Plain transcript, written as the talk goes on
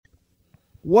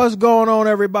What's going on,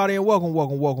 everybody, and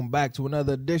welcome back to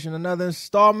another edition, another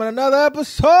installment, another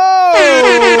episode.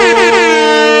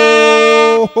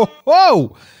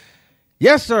 Whoa!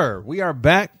 Yes, sir. We are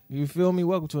back. You feel me?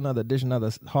 Welcome to another edition, another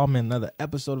installment, another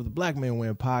episode of the Black Men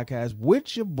Win podcast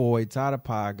with your boy, Ty the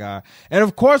Pod Guy. And,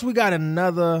 of course, we got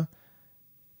another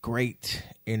great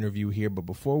interview here. But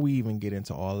before we even get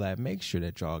into all that, make sure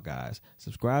that y'all guys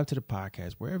subscribe to the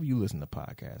podcast wherever you listen to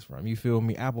podcasts from. You feel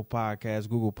me? Apple Podcasts,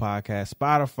 Google Podcasts,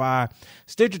 Spotify,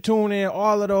 Stitcher, TuneIn,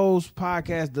 all of those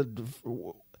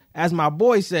podcasts. As my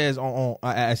boy says,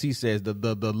 as he says, the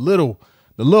little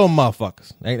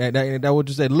motherfuckers. Ain't that what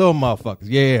you say? Little motherfuckers.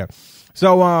 Yeah.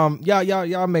 So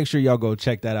y'all make sure y'all go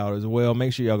check that out as well.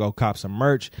 Make sure y'all go cop some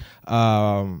merch.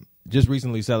 Just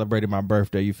recently celebrated my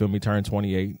birthday. You feel me? Turned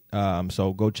 28.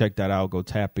 So go check that out. Go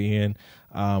tap in.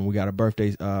 We got a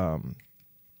birthday.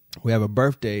 We have a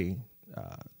birthday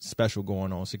special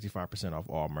going on. 65% off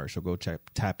all merch. So go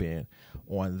tap in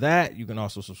on that. You can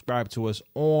also subscribe to us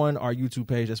on our YouTube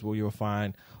page. That's where you'll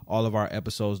find all of our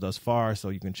episodes thus far. So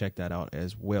you can check that out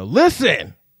as well.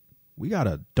 Listen, we got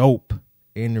a dope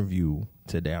interview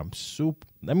today.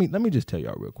 Let me just tell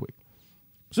y'all real quick.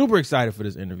 Super excited for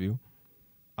this interview.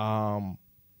 I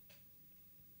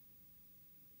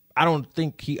don't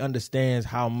think he understands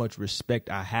how much respect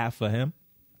I have for him,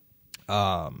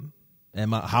 and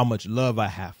how much love I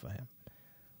have for him.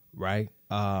 Right?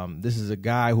 This is a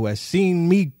guy who has seen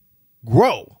me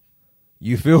grow.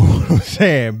 You feel what I'm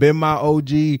saying? Been my OG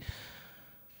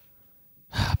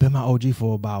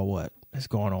for about what? It's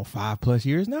going on 5+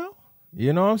 years now.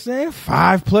 You know what I'm saying?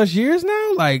 5+ years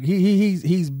now. Like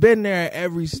he's been there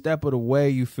every step of the way.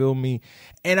 You feel me?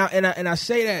 And I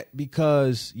say that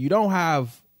because you don't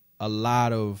have a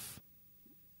lot of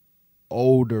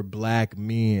older black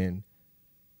men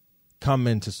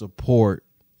coming to support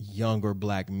younger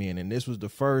black men. And this was the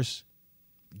first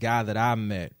guy that I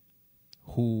met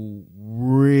who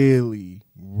really,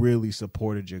 really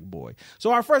supported your boy.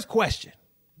 So our first question,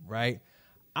 right?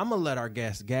 I'm going to let our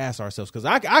guests gas ourselves because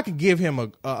I could give him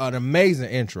an amazing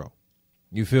intro.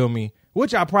 You feel me?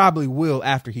 Which I probably will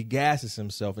after he gasses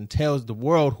himself and tells the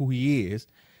world who he is.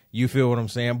 You feel what I'm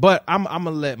saying? But I'm going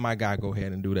to let my guy go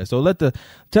ahead and do that. So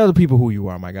tell the people who you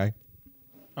are, my guy.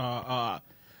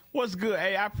 What's good?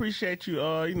 Hey, I appreciate you,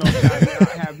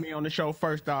 having me on the show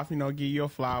first off, give you your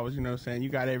flowers, you know what I'm saying? You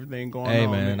got everything going on. Hey,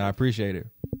 man, I appreciate it.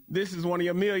 This is one of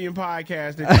your million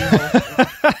podcasts that you host.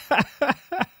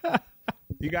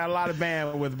 You got a lot of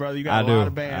bandwidth, brother. You got a lot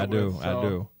of bandwidth. I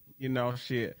do. You know,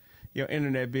 shit. Your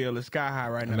internet bill is sky high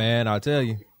right now. Man, I'll tell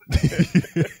you.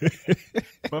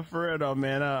 But for real, though,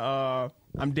 man,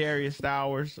 I'm Darius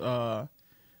Stowers,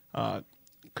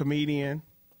 comedian,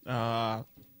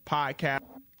 podcaster.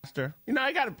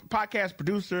 I got a podcast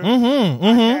producer,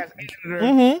 podcast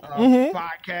editor,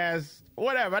 podcast,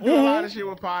 whatever. I do a lot of shit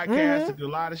with podcasts. I do a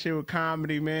lot of shit with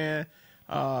comedy, man.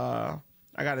 I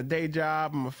got a day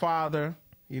job. I'm a father.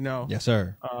 Yes,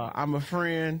 sir. I'm a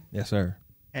friend. Yes, sir.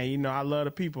 And I love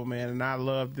the people, man, and I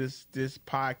love this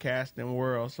podcasting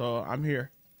world. So I'm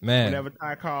here, man. Whenever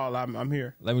I call, I'm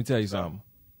here. Let me tell you something.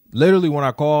 Literally, when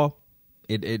I call,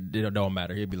 it don't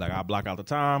matter. He'd be like, "I'll block out the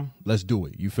time. Let's do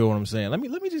it." You feel what I'm saying? Let me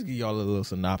just give y'all a little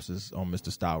synopsis on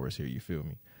Mr. Stowers here. You feel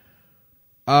me?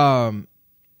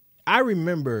 I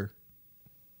remember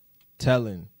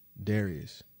telling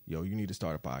Darius, "Yo, you need to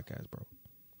start a podcast, bro."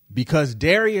 Because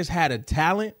Darius had a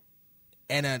talent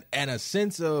and a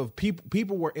sense of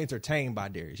people were entertained by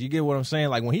Darius. You get what I'm saying?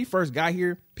 Like when he first got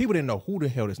here, people didn't know who the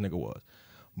hell this nigga was.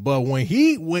 But when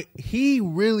he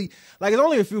really, like, there's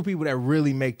only a few people that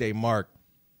really make their mark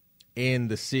in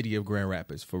the city of Grand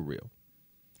Rapids for real.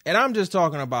 And I'm just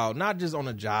talking about not just on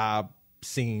a job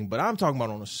scene, but I'm talking about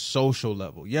on a social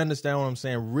level. You understand what I'm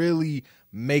saying? Really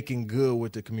making good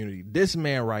with the community. This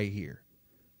man right here.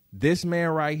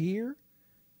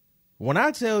 When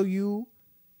I tell you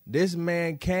this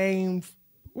man came,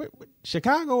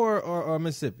 Chicago or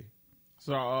Mississippi?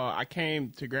 So I came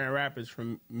to Grand Rapids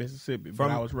from Mississippi, but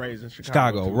I was raised in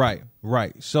Chicago.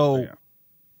 Right. So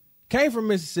came from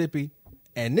Mississippi,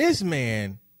 and this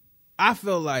man, I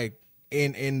felt like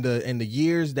in the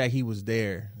years that he was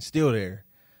there, still there,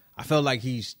 I felt like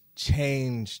he's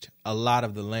changed a lot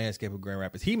of the landscape of Grand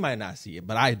Rapids. He might not see it,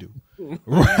 but I do.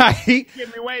 Right?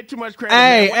 Give me way too much credit.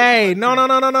 Hey, no.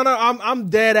 I'm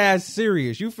dead ass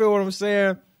serious. You feel what I'm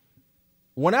saying?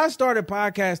 When I started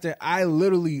podcasting, I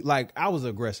literally, I was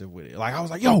aggressive with it. Like, I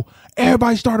was like, yo,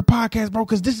 everybody start a podcast, bro,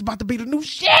 because this is about to be the new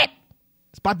shit.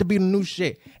 It's about to be the new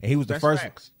shit. And he was the first.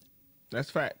 Facts. That's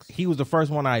facts. He was the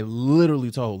first one I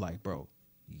literally told, like, bro,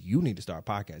 you need to start a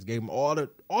podcast. Gave him all of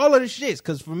the shits.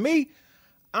 Because for me,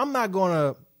 I'm not going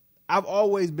to, I've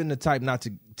always been the type not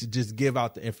to just give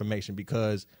out the information,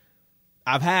 because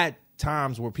I've had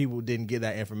times where people didn't give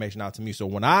that information out to me. So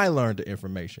when I learned the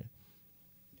information,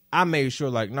 I made sure,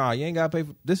 like, nah, you ain't got to pay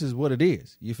for this. Is what it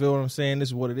is. You feel what I'm saying? This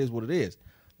is what it is, what it is.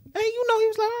 And, he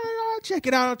was like, all right, I'll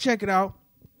check it out.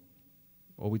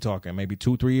 What we talking? Maybe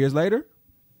 2-3 years later?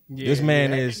 Yeah, this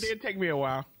man It did take me a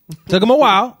while. Took him a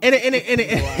while. And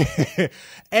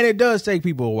it does take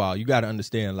people a while. You got to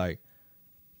understand, like,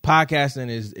 podcasting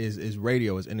is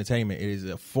radio, is entertainment. It is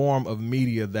a form of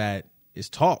media that is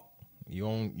talk. We're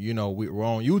on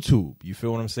YouTube. You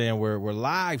feel what I'm saying? We're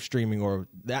live streaming or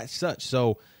that such.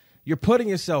 So you're putting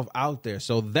yourself out there.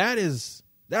 So that is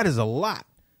a lot.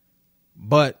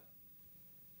 But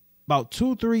about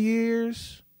 2-3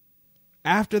 years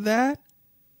after that,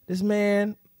 this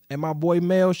man and my boy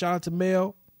Mel, shout out to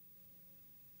Mel,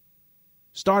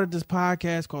 started this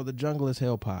podcast called the Jungle is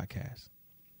Hell podcast.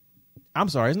 I'm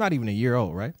sorry, it's not even a year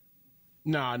old, right?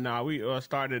 No, we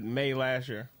started May last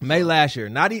year. May last year.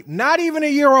 Not even a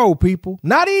year old, people.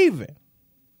 Not even.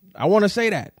 I want to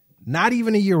say that. Not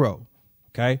even a year old.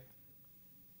 Okay?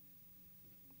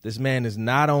 This man is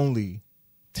not only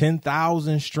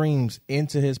 10,000 streams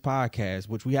into his podcast,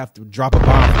 which we have to drop a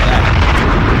bomb for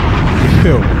that. You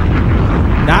feel me?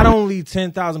 Not only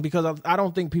 10,000, because I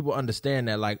don't think people understand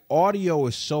that. Like, audio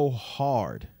is so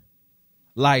hard.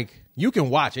 Like, you can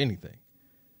watch anything,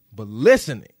 but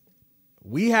listening,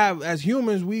 we have, as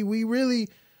humans, we're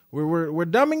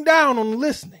dumbing down on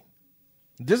listening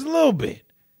just a little bit.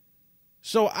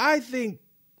 So I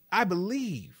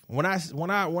believe when I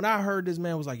heard this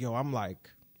man was like, yo, I'm like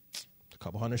a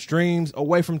couple hundred streams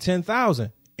away from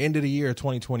 10,000 end of the year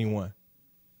 2021.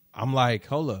 I'm like,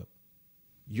 hold up,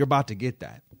 you're about to get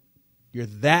that. You're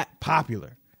that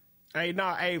popular. I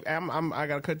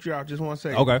gotta cut you off just 1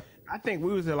 second. Okay. I think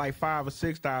we was at like 5,000 or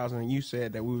 6,000, and you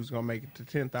said that we was gonna make it to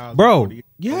 10,000. Bro,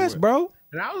 yes, bro.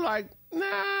 And I was like, nah,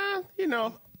 I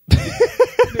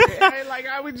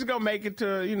was just gonna make it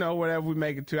to whatever we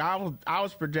make it to. I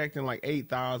was projecting like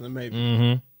 8,000 maybe.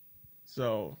 Mm-hmm.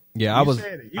 So yeah,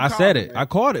 I said it. I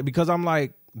caught it because I'm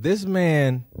like, this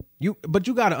man. But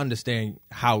you got to understand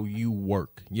how you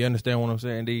work. You understand what I'm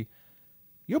saying, D?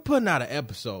 You're putting out an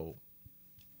episode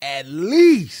at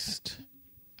least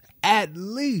like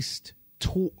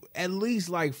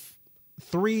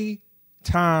 3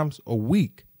 times a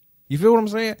week. You feel what I'm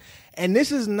saying? And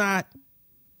this is not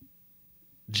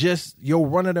just your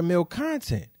run-of-the-mill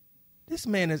content. This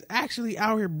man is actually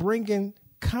out here bringing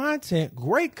content,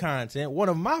 great content, one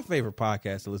of my favorite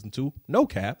podcasts to listen to, no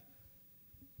cap,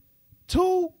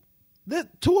 to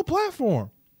a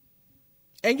platform.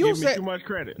 And you say too much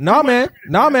credit. No, man.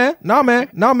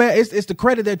 It's the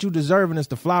credit that you deserve, and it's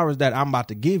the flowers that I'm about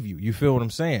to give you. You feel what I'm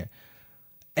saying?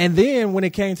 And then when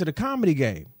it came to the comedy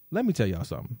game, let me tell y'all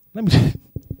something. I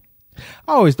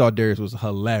always thought Darius was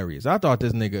hilarious. I thought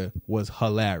this nigga was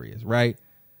hilarious, right?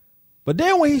 But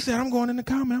then when he said, I'm going into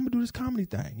comedy, I'm going to do this comedy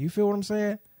thing. You feel what I'm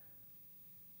saying?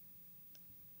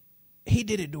 He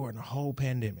did it during the whole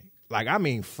pandemic. Like, I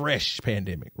mean, fresh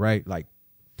pandemic, right? Like,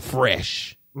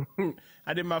 fresh.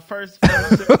 I did my first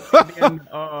set, and then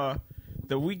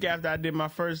the week after I did my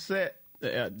first set,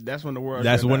 that's when the world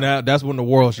that's when the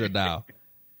world shut down.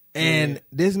 And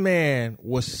this man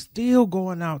was still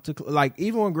going out to, like,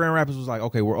 even when Grand Rapids was like,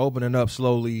 okay, we're opening up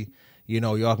slowly,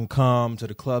 y'all can come to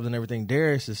the clubs and everything.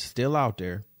 Darius is still out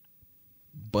there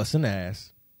busting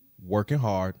ass, working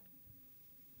hard,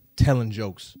 telling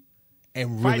jokes,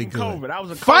 and really good. COVID. I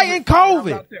was fighting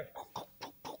COVID.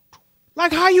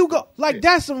 Like, how you go? Like,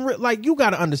 that's some real, like, you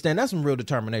got to understand, that's some real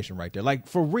determination right there. Like,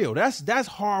 for real, that's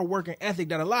hard working ethic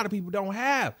that a lot of people don't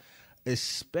have,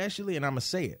 especially, and I'm gonna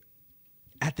say it,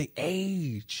 at the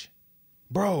age,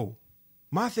 bro.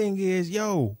 My thing is,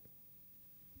 I'm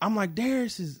like,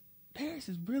 Darius is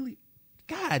really,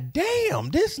 god damn,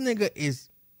 this nigga is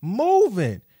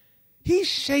moving. He's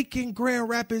shaking Grand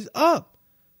Rapids up.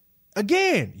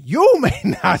 Again, you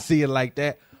may not see it like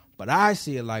that, but I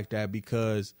see it like that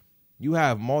because you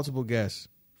have multiple guests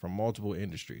from multiple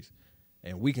industries,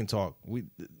 and we can talk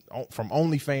from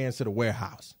OnlyFans to the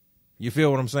warehouse. You feel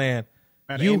what I'm saying?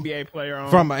 An NBA player on.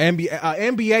 From an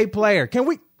NBA player. Can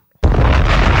we?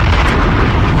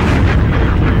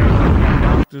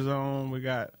 Doctors on. We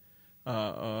got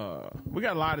a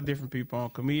lot of different people on.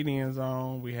 Comedians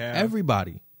on. We have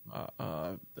everybody.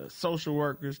 The social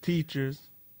workers, teachers.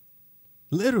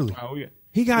 Literally.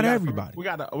 He got everybody. We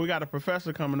got a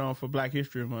professor coming on for Black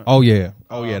History Month. Oh yeah.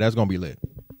 That's gonna be lit.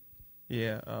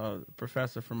 Yeah,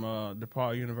 professor from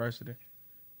DePaul University.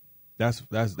 That's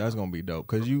gonna be dope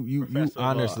because you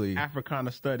honestly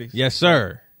Africana Studies. Yes,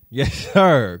 sir. Yes,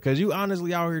 sir. Because you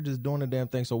honestly out here just doing the damn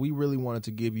thing. So we really wanted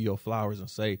to give you your flowers and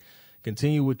say,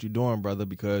 continue what you're doing, brother,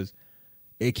 because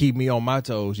it keep me on my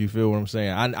toes. You feel what I'm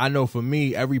saying? I know for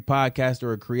me, every podcaster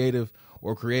or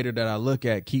creator that I look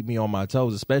at keep me on my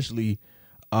toes, especially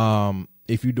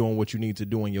if you're doing what you need to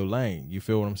do in your lane. You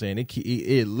feel what I'm saying?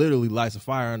 It literally lights a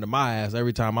fire under my ass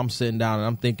every time I'm sitting down and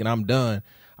I'm thinking I'm done.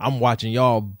 I'm watching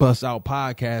y'all bust out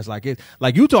podcasts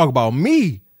like you talk about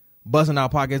me busting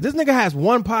out podcasts. This nigga has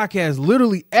one podcast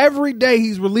literally every day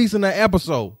he's releasing an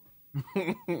episode.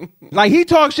 Like he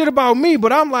talks shit about me,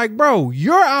 but I'm like, bro,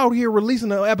 you're out here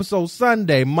releasing an episode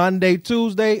Sunday, Monday,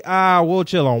 Tuesday. We'll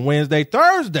chill on Wednesday,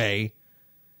 Thursday,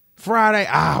 Friday.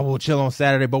 We'll chill on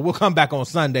Saturday, but we'll come back on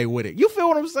Sunday with it. You feel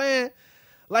what I'm saying?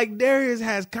 Like Darius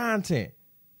has content,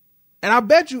 and I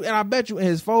bet you in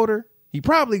his folder, he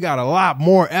probably got a lot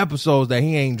more episodes that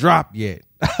he ain't dropped yet.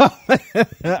 I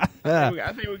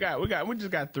think we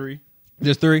just got 3.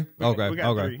 Just 3?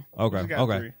 Okay. Okay.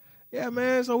 3. Yeah,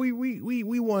 man. So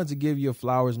we wanted to give you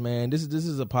flowers, man. This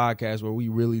is a podcast where we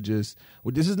really this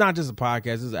is not just a podcast.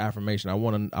 This is an affirmation. I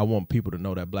want people to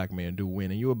know that black men do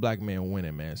win, and you're a black man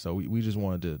winning, man. So we just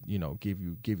wanted to give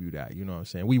you that. You know what I'm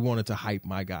saying? We wanted to hype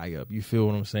my guy up. You feel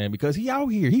what I'm saying? Because he out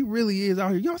here. He really is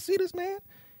out here. Y'all see this, man?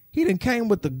 He done came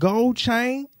with the gold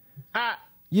chain.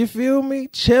 You feel me?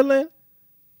 Chilling.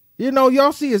 You know,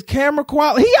 y'all see his camera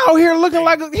quality. He out here looking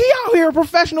like he out here a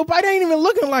professional. It ain't even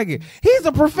looking like it. He's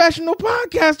a professional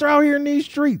podcaster out here in these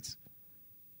streets.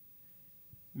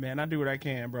 Man, I do what I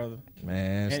can, brother.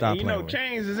 Man, stop playing. You know,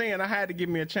 chains is in. I had to give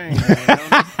me a chain.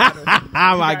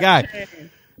 Oh my God.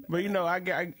 But you know,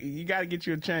 you got to get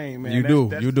you a chain, man. You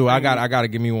do. I got to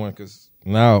give me one because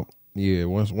now, yeah.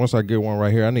 Once I get one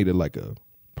right here, I needed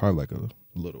probably like a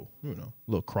little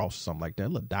cross or something like that, a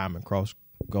little diamond cross.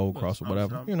 Gold cross or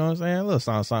whatever. Something. You know what I'm saying? A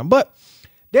little sign. But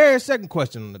there's a second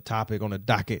question on the topic, on the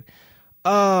docket.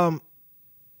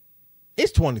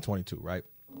 It's 2022, right?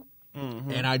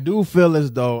 Mm-hmm. And I do feel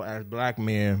as though as black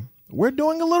men, we're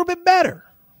doing a little bit better,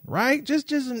 right?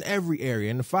 Just in every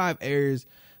area. In the 5 areas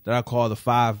that I call the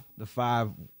five,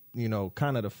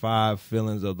 kind of the 5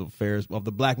 feelings of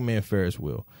the black man Ferris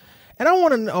wheel. And I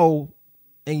want to know,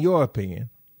 in your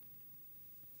opinion,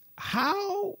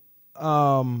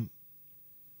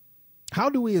 how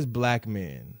do we as black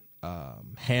men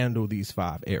handle these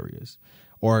 5 areas?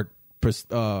 Or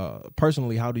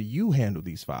personally, how do you handle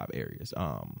these 5 areas?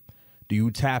 Do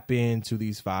you tap into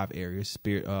these 5 areas?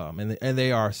 And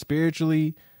they are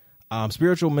spiritual,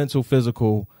 mental,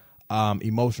 physical,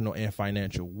 emotional, and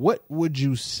financial. What would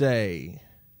you say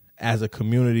as a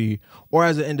community or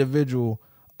as an individual?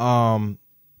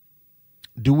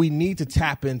 Do we need to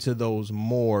tap into those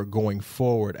more going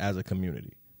forward as a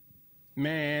community?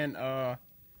 Man, that's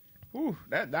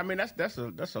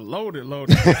a loaded.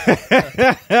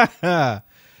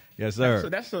 Yes, sir.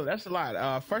 That's a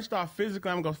lot. First off,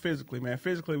 physically, I'm gonna go physically, man.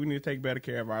 Physically, we need to take better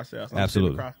care of ourselves. Absolutely. I'm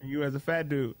sitting across from you as a fat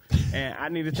dude, and I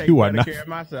need to take better care of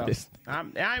myself.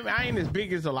 I ain't as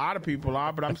big as a lot of people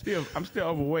are, but I'm still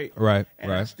overweight. Right.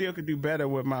 And I still could do better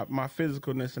with my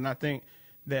physicalness, and I think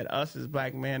that us as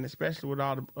black men, especially with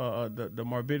all the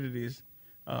morbidities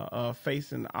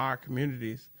facing our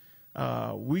communities.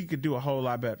 We could do a whole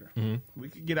lot better. Mm-hmm. We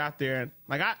could get out there and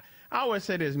I always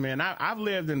say this, man. I've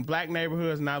lived in black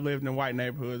neighborhoods and I've lived in white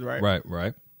neighborhoods, right?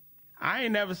 Right. I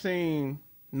ain't never seen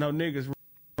no niggas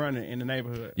running in the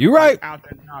neighborhood. You right. Out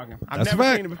there jogging. I've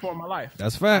never seen it before in my life.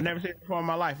 That's fact. I've never seen it before in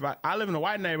my life. I live in a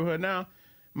white neighborhood now.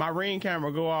 My Ring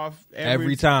camera go off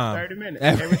every time. 30 minutes.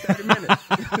 Every 30 minutes.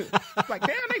 It's like,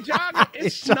 damn, they jogging.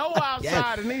 It's snow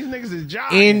outside and these niggas is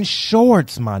jogging. In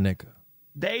shorts, my nigga.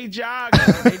 They jog.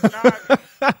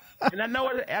 And I know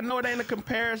it ain't a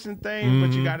comparison thing,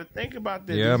 but you got to think about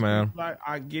this. Yeah, These man. people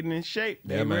are getting in shape.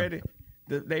 They ready.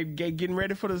 They getting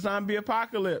ready for the zombie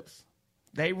apocalypse.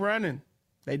 They running.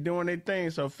 They doing their thing.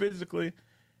 So physically,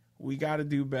 we got to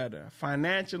do better.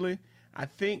 Financially, I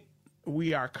think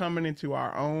we are coming into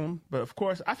our own. But of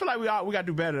course, I feel like we got to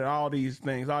do better at all these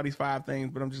things, all these 5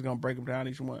 things. But I'm just gonna break them down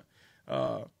each one.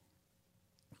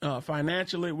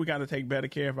 Financially, we got to take better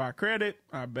care of our credit,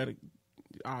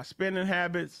 our spending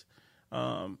habits.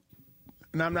 And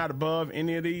I'm not above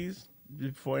any of these.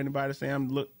 Before anybody say I'm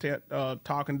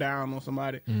talking down on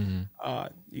somebody,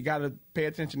 you got to pay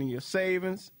attention to your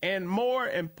savings, and more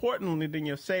importantly than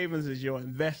your savings is your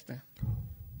investing.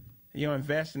 Your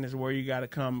investing is where you got to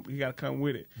come. You got to come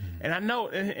with it. And I know,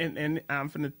 and I'm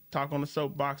finna talk on the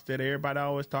soapbox that everybody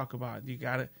always talk about. You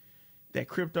that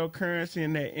cryptocurrency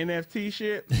and that NFT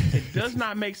shit, it does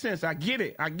not make sense. I get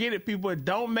it, people. It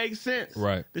don't make sense.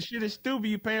 Right. The shit is stupid.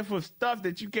 You paying for stuff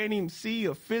that you can't even see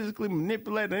or physically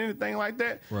manipulate or anything like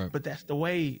that. Right. But that's the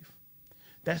wave.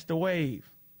 That's the wave.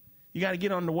 You got to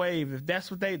get on the wave. If that's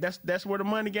what that's where the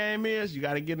money game is, you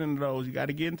got to get into those. You got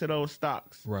to get into those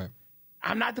stocks. Right.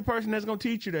 I'm not the person that's gonna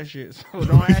teach you that shit. So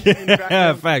don't ask me.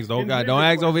 Facts. Don't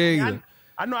ask over here either.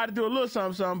 I know how to do a little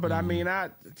something, but I mean,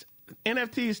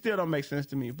 NFTs still don't make sense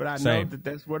to me. But I know that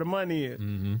that's where the money is.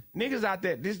 Niggas out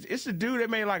there, it's a dude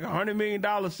that made like $100 million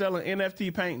selling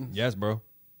NFT paintings. Yes, bro.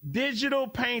 Digital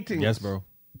paintings. Yes, bro.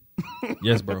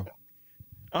 Yes, bro.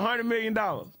 $100 million.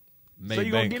 So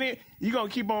you gonna get in? You gonna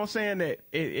keep on saying that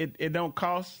it don't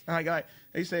cost? Like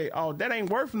they say, oh, that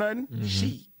ain't worth nothing.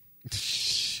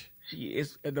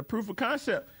 It's the proof of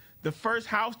concept. The first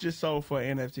house just sold for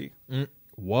an NFT.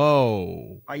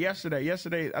 Whoa!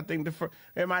 Yesterday, I think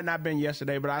it might not have been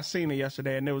yesterday, but I seen it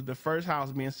yesterday, and it was the first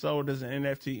house being sold as an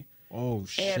NFT. Oh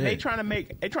shit! And they trying to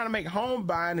make home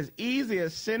buying as easy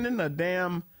as sending a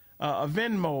damn a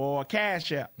Venmo or a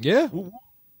Cash App. Yeah.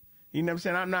 You know what I'm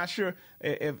saying? I'm not sure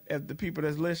if the people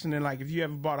that's listening, like if you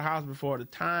ever bought a house before,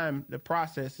 the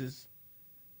process is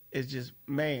just,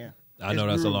 man. I know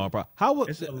that's brutal. A long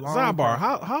process. Sidebar,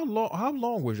 how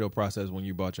long was your process when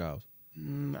you bought your house?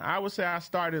 I would say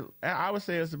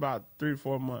it's about 3 to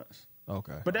 4 months.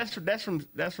 Okay. But that's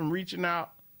from reaching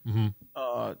out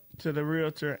to the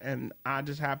realtor, and I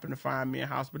just happened to find me a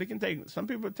house. But some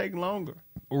people take longer.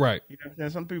 Right. You know what I'm saying?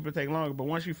 Some people take longer, but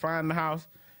once you find the house,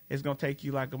 it's gonna take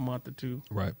you like a month or two.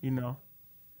 Right. You know,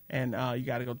 and you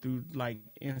got to go through like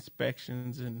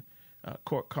inspections and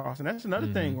court costs, and that's another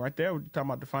thing right there. We're talking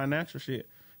about the financial shit.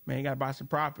 Man, you got to buy some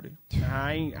property. Now,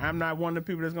 I'm not one of the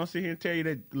people that's gonna sit here and tell you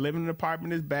that living in an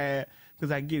apartment is bad,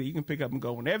 because I get it. You can pick up and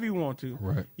go whenever you want to.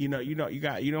 Right. You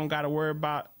don't got to worry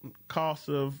about costs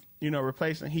of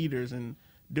replacing heaters and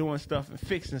doing stuff and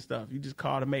fixing stuff. You just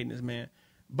call the maintenance man.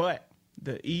 But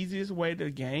the easiest way to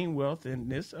gain wealth in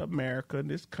this America,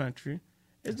 this country,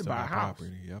 is to buy a house.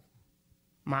 Property, yep.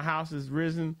 My house has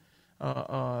risen,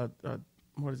 what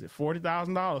is it,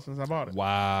 $40,000 since I bought it.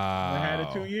 Wow. I had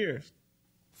it 2 years.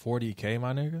 $40K,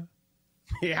 my nigga?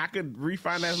 Yeah, I could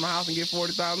refinance my house and get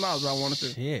 $40,000 if I wanted to.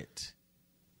 Shit.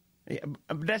 Yeah,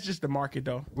 but that's just the market,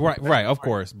 though. Right, of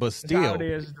course, but still. That's how it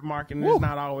is, the market, and it's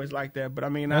not always like that. But I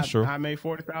mean, that's true. I made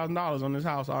 $40,000 on this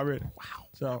house already. Wow.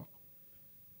 So,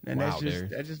 and that's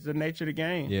just the nature of the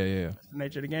game. Yeah. That's the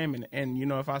nature of the game. And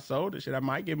if I sold it, shit, I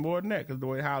might get more than that, because the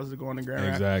way houses are going to Grand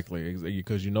Rapids. Exactly,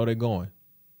 because they're going.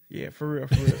 Yeah, for real.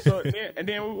 So, and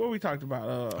then what we talked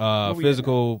about?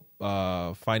 Physical,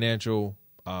 financial,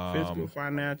 physical,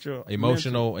 financial,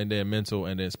 emotional, and then mental,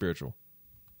 and then spiritual.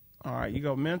 All right, you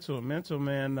go mental,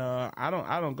 man. I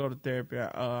don't go to therapy.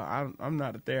 I'm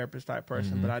not a therapist type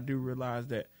person, but I do realize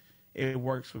that it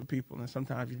works for people, and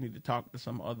sometimes you need to talk to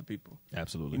some other people.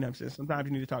 Absolutely. You know what I'm saying? Sometimes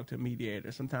you need to talk to a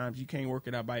mediator. Sometimes you can't work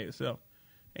it out by yourself.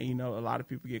 And a lot of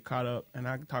people get caught up, and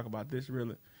I can talk about this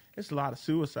really. It's a lot of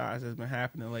suicides that's been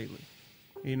happening lately.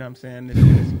 You know what I'm saying? This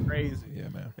is crazy. Yeah,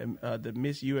 man. The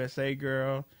Miss USA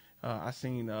girl, I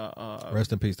seen.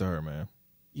 Rest in peace to her, man.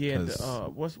 Yeah,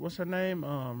 what's her name?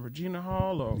 Regina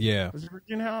Hall, or was it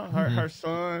Regina Hall? Her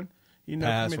son,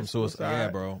 passed from suicide. Yeah,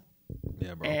 bro.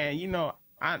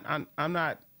 And I'm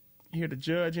not here to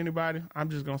judge anybody. I'm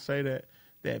just gonna say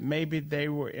that maybe they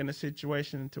were in a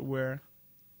situation to where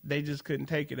they just couldn't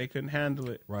take it. They couldn't handle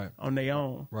it on their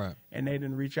own. Right. And they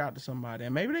didn't reach out to somebody.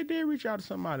 And maybe they did reach out to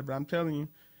somebody, but I'm telling you,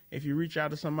 if you reach out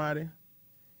to somebody,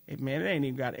 it ain't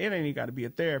even got to be a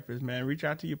therapist, man. Reach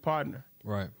out to your partner.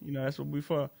 Right. That's what we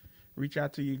for. Reach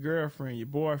out to your girlfriend, your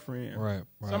boyfriend. Right.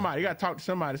 Somebody. You got to talk to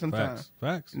somebody sometimes.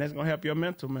 Facts. And that's going to help your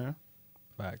mental, man.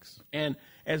 Facts. And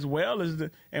as well as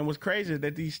and what's crazy is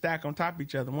that these stack on top of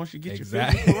each other. Once you get your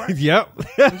physical right. Yep. Once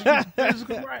you get your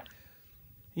physical right.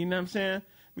 You know what I'm saying?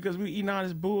 Because we eating all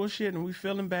this bullshit and we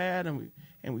feeling bad and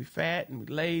we fat and we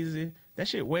lazy. That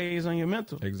shit weighs on your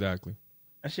mental. Exactly.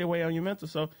 That shit weighs on your mental.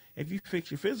 So if you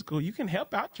fix your physical, you can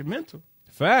help out your mental.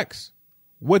 Facts.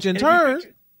 Which in turn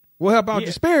will help out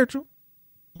your spiritual.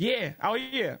 Yeah. Oh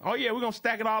yeah. We're gonna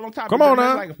stack it all on top. Come on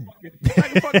now. Like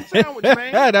a fucking sandwich,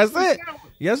 man. That's it.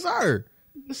 Yes, sir.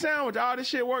 The sandwich. All this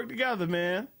shit work together,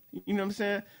 man. You know what I'm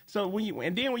saying? So when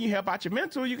you help out your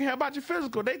mental, you can help out your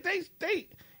physical. They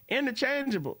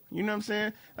interchangeable. You know what I'm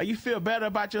saying? Like you feel better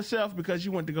about yourself because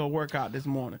you went to go work out this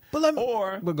morning. But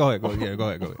go ahead.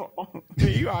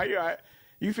 You all right.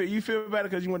 You feel better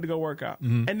because you went to go work out.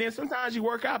 Mm-hmm. And then sometimes you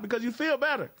work out because you feel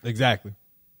better. Exactly.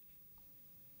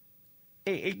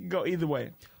 It can go either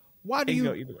way. Why do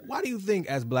you think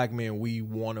as black men we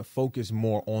want to focus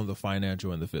more on the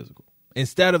financial and the physical?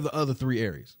 instead of the other 3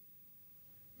 areas?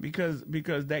 Because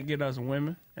that get us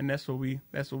women, and that's what we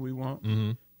want.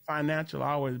 Mm-hmm. Financial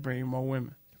always bring more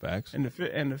women. Facts. And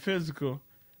the physical.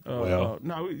 Well,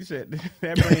 no, you said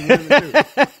that brings women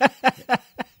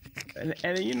too.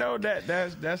 and you know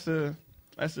that's a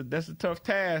tough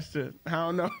task to. I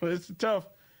don't know. It's tough.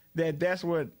 That's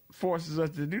what forces us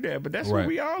to do that. But that's what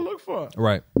we all look for.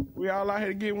 Right. We all out here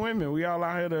to get women. We all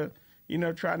out here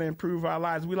to, try to improve our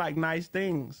lives. We like nice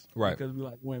things. Right. Because we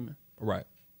like women. Right.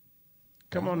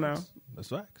 Come on now. That's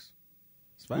facts.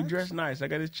 We dress nice. I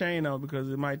got this chain on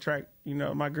because it might attract,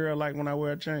 my girl like when I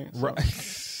wear a chain. So. Right.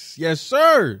 Yes,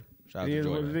 sir. It is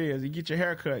what it is. You get your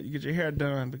hair cut. You get your hair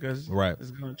done because it's going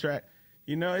to attract.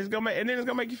 It's going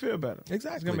to make you feel better.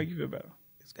 Exactly. It's going to make you feel better.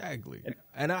 Exactly.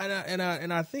 And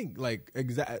I think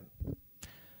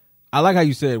I like how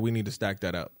you said we need to stack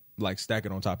that up, like stack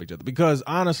it on top of each other, because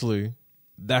honestly,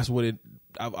 that's what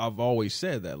I've always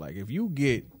said that, like, if you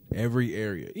get every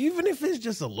area, even if it's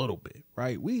just a little bit,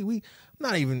 right?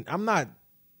 I'm not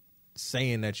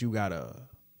saying that you gotta,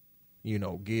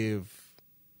 give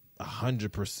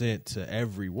 100% to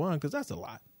everyone, because that's a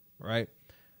lot, right?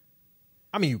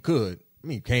 I mean, you can.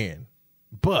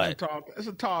 But it's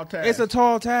a tall task. It's a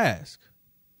tall task.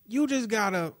 You just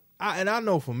gotta, and I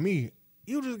know for me,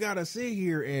 you just gotta sit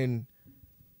here and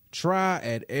try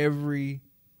at every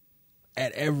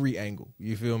angle.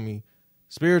 You feel me?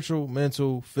 Spiritual,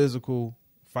 mental, physical,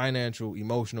 financial,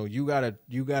 emotional. You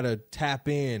gotta tap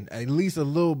in at least a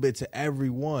little bit to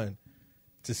everyone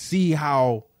to see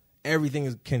how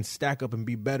everything can stack up and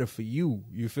be better for you.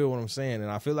 You feel what I'm saying?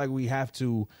 And I feel like we have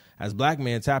to, as black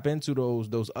men, tap into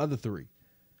those other 3.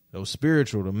 Those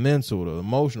spiritual, the mental, the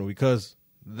emotional, because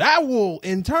that will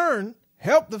in turn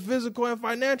help the physical and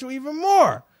financial even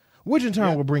more, which in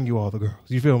turn will bring you all the girls.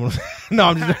 You feel me? No,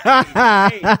 I'm just.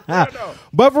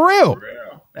 But for real.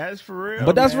 That's for real.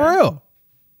 But that's for real.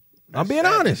 I'm being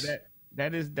honest.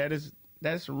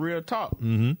 That's real talk.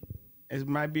 Mm-hmm. It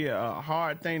might be a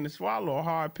hard thing to swallow, a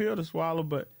hard pill to swallow,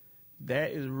 but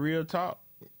that is real talk.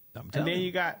 And then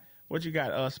you got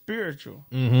spiritual.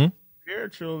 Mm-hmm.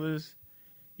 Spiritual is.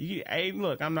 Hey,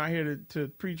 look, I'm not here to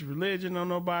preach religion on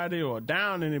nobody or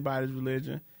down anybody's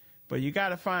religion, but you got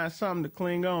to find something to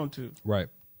cling on to. Right.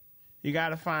 You got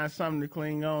to find something to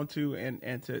cling on to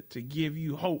and to give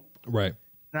you hope. Right.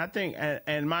 And I think,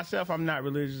 and myself, I'm not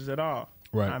religious at all.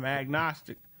 Right. I'm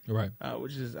agnostic. Right.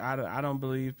 Which is, I don't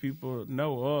believe people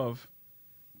know of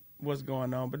what's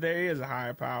going on, but there is a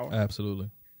higher power. Absolutely.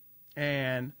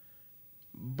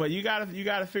 But you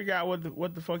gotta figure out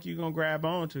what the fuck you gonna grab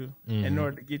onto in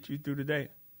order to get you through the day.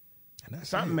 And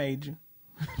something made you.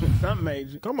 Something made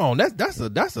you. Come on, that's a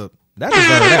that right there.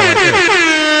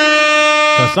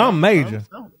 Cause something major,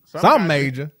 something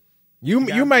major.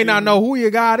 You may not know who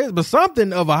your God is, but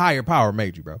something of a higher power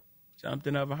made you, bro.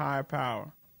 Something of a higher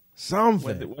power.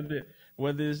 Something.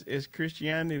 Whether it's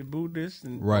Christianity, Buddhist,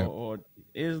 or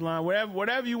Islam,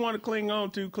 whatever you want to cling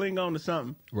on to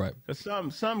something. Right. Because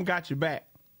something got your back.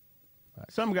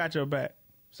 Right. Something got your back.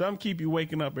 Something keep you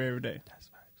waking up every day. That's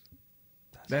facts.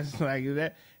 That's like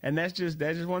that, and that's just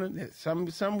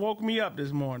some woke me up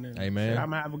this morning. Amen. Said, I'm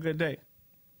gonna have a good day.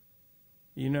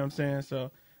 You know what I'm saying?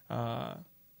 So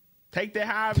take that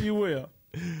however you will.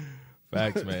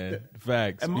 Facts, man.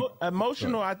 Facts.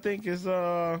 Emotional, I think is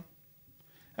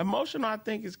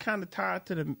kind of tied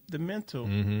to the mental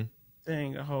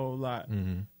thing a whole lot.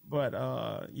 Mm-hmm.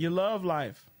 But your love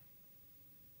life.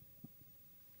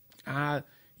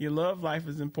 Your love life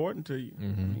is important to you.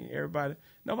 Mm-hmm. I mean,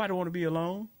 nobody want to be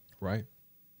alone. Right.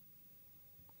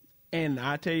 And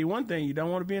I tell you one thing, you don't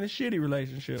want to be in a shitty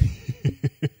relationship.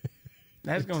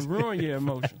 That's going to ruin your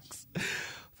emotions.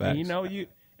 Facts.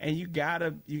 And you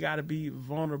gotta be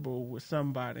vulnerable with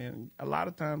somebody. And a lot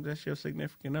of times that's your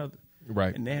significant other.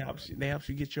 Right. And they helps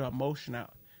you get your emotion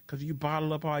out. Because if you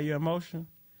bottle up all your emotion,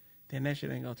 then that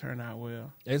shit ain't going to turn out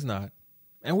well. It's not.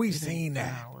 And we've seen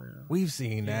that. We've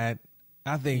seen that.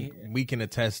 I think we can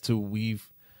attest to.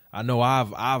 I know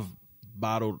I've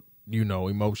bottled,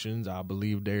 emotions. I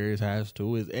believe Darius has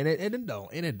too. And it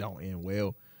don't end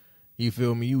well. You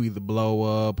feel me? You either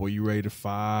blow up or you ready to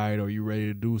fight or you ready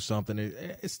to do something.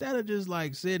 Instead of just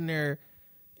like sitting there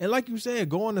and like you said,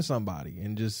 going to somebody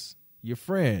and just your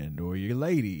friend or your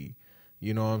lady,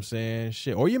 you know what I'm saying?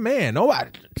 Shit. Or your man.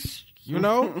 Nobody.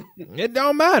 It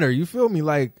don't matter. You feel me?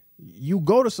 Like, you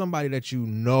go to somebody that you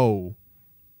know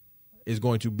is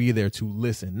going to be there to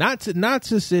listen, not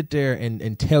to sit there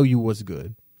and tell you what's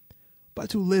good, but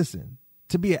to listen,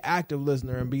 to be an active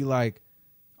listener and be like,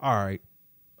 all right,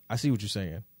 I see what you're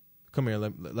saying. Come here,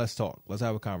 let's talk. Let's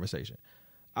have a conversation.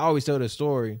 I always tell this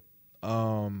story.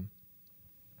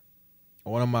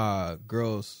 one of my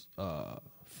girl's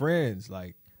friends,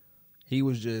 like, he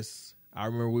was just, I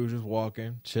remember we were just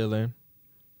walking, chilling.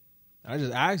 I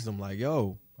just asked him, like,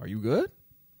 yo, are you good?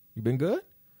 You been good?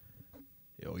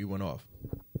 Yo, he went off.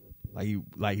 He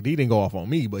didn't go off on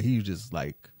me, but he was just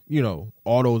like, you know,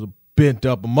 all those bent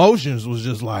up emotions was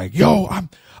just like, yo,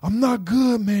 I'm not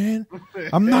good, man.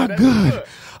 I'm not good.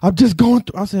 I'm just going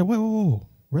through. I said, whoa,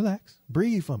 relax,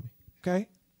 breathe for me, okay?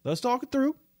 Let's talk it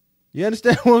through. You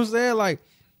understand what I'm saying? Like,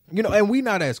 you know, and we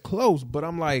not as close, but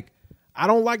I'm like, I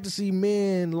don't like to see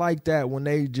men like that when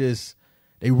they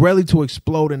ready to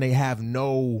explode and they have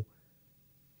no,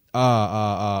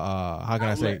 how can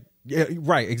I say? Yeah,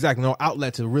 right, exactly. No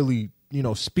outlet to really, you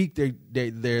know, speak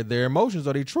their emotions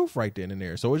or their truth right then and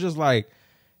there. So it's just like,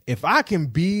 if I can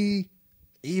be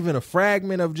even a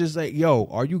fragment of just like, yo,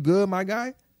 are you good, my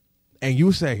guy? And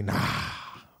you say, nah,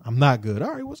 I'm not good.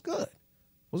 All right, what's good?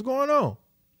 What's going on?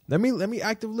 Let me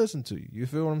active listen to you. You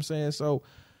feel what I'm saying? So,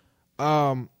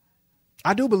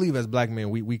 I do believe as black men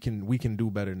we can do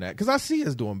better than that, because I see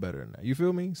us doing better than that. You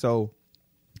feel me? So,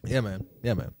 yeah, man.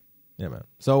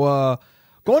 So,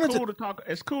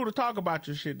 it's cool to talk about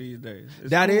your shit these days.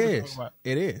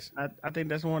 It is. I think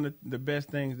that's one of the best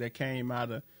things that came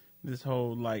out of this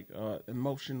whole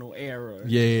emotional era.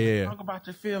 Yeah. Talk about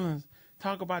your feelings.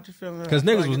 Because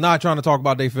niggas was not trying to talk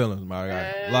about their feelings, my guy.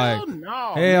 Hell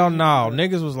no.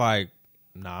 Niggas was like,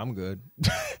 nah, I'm good.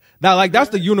 Now, like, that's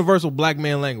the universal black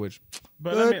man language.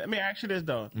 But let me ask you this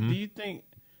though: do you think?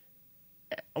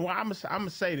 Well, I'm gonna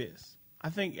say this.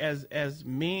 I think as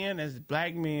men, as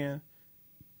black men,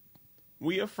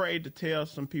 we afraid to tell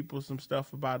some people some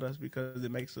stuff about us because it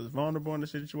makes us vulnerable in the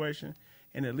situation,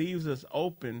 and it leaves us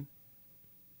open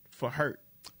for hurt.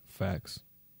 Facts.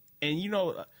 And you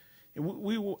know,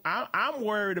 I'm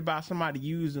worried about somebody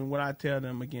using what I tell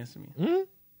them against me. Mm-hmm.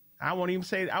 I won't even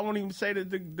say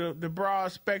the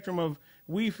broad spectrum of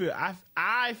we feel.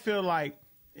 I feel like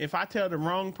if I tell the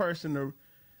wrong person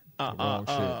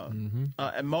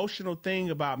emotional thing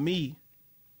about me,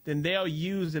 then they'll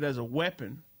use it as a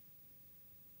weapon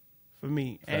for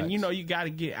me. Facts. And you know, you got to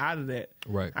get out of that.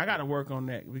 Right. I got to work on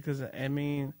that because I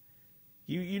mean,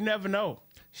 you never know.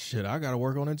 Shit, I got to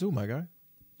work on it too, my guy.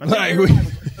 But I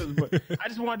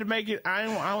just wanted to make it. I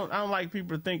don't like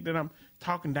people to think that I'm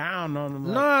talking down on them.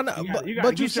 Like,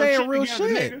 but you saying real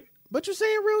shit. Nigga. But you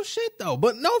saying real shit though.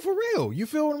 But no, for real. You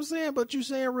feel what I'm saying? But you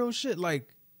saying real shit. Like,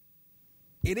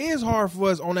 it is hard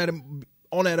for us on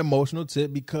that emotional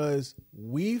tip because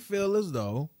we feel as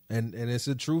though, and it's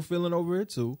a true feeling over here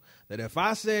too, that if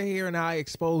I sit here and I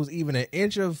expose even an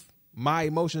inch of my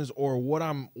emotions or what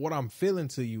I'm feeling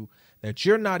to you, that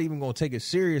you're not even going to take it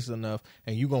serious enough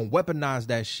and you're going to weaponize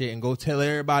that shit and go tell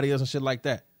everybody else and shit like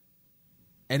that.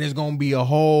 And it's going to be a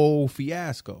whole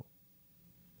fiasco.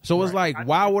 So it's like,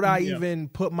 why would I even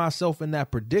put myself in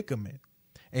that predicament?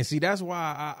 And see, that's why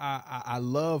I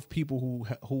love people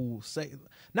who say,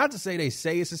 not to say they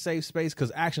say it's a safe space,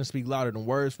 because actions speak louder than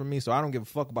words for me. So I don't give a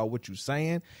fuck about what you're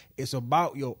saying. It's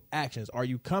about your actions. Are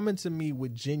you coming to me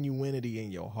with genuinity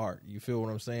in your heart? You feel what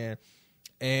I'm saying?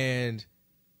 And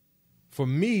for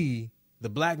me, the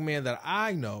black men that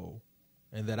I know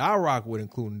and that I rock with,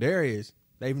 including Darius,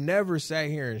 they've never sat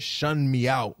here and shunned me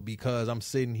out because I'm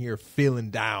sitting here feeling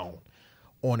down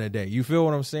on a day. You feel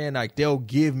what I'm saying? Like, they'll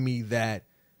give me that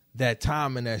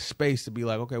time and that space to be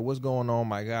like, okay, what's going on,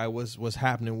 my guy? What's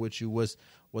happening with you? What's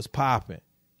popping?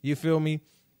 You feel me?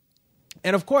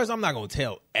 And of course, I'm not going to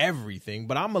tell everything,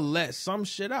 but I'm going to let some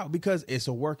shit out because it's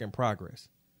a work in progress.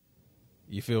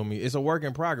 You feel me? It's a work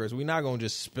in progress. We're not going to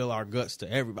just spill our guts to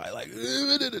everybody. Like,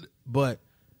 but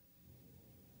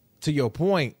to your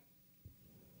point,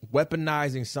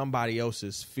 weaponizing somebody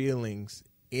else's feelings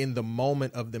in the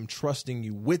moment of them trusting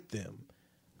you with them,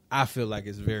 I feel like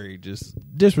it's very just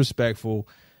disrespectful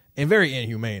and very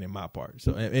inhumane in my part.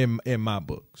 So in my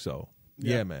book. So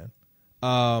yeah, man.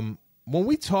 When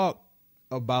we talk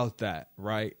about that,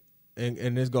 right?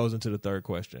 And this goes into the third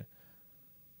question.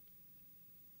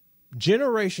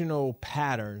 Generational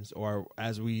patterns, or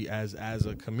as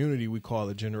a community we call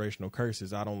it generational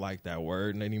curses. I don't like that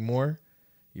word anymore.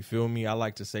 You feel me? I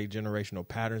like to say generational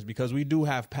patterns because we do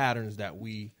have patterns that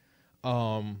we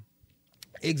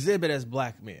exhibit as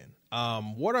black men.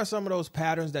 What are some of those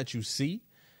patterns that you see,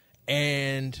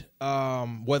 and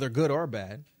whether good or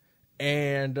bad,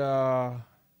 and how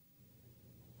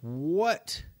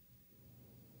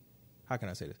can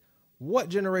I say this? What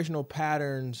generational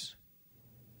patterns,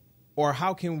 or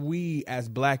how can we as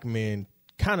black men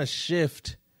kind of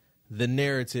shift the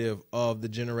narrative of the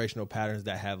generational patterns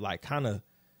that have like kind of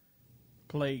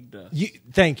plagued us?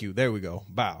 Thank you. There we go.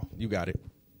 Bow. You got it.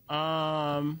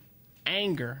 I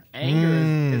Anger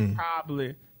is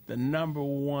probably the number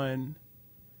one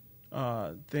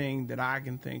thing that I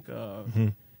can think of.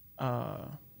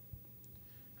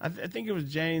 I think it was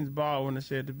James Baldwin that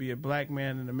said to be a black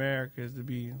man in America is to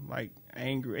be like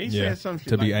angry. He said some shit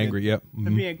to be like angry. that. Yep.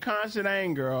 To be in constant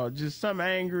anger or just some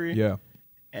angry. Yeah.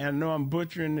 And I know I'm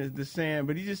butchering the saying,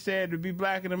 but he just said to be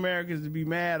black in America is to be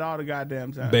mad all the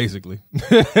goddamn time. Basically.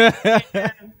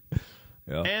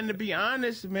 And to be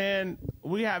honest, man,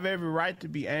 we have every right to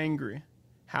be angry.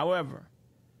 However,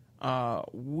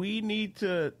 we need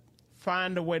to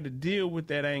find a way to deal with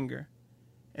that anger,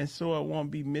 and so it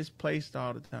won't be misplaced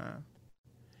all the time.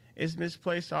 It's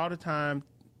misplaced all the time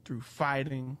through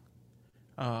fighting,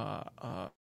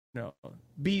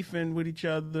 beefing with each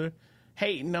other,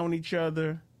 hating on each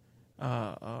other,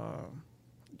 all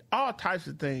types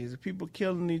of things. People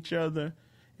killing each other,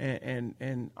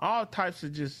 and all types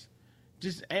of just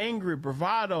angry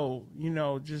bravado.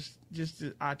 Just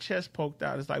our chest poked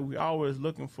out. It's like we always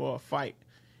looking for a fight,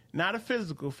 not a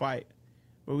physical fight,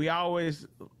 but we always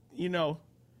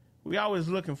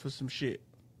looking for some shit.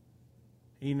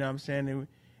 You know what I'm saying?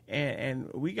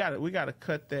 And we gotta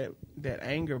cut that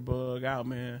anger bug out,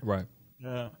 man. Right.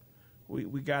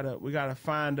 We gotta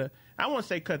find I won't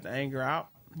say cut the anger out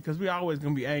because we always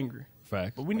gonna be angry.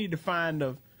 Facts. But we need to find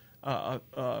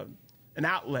an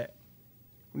outlet.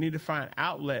 We need to find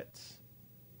outlets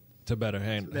to better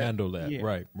handle that. Yeah.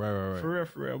 Right. For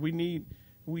real. We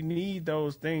need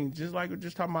those things. Just like we're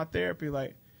just talking about therapy.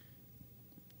 Like,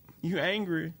 you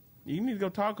angry, you need to go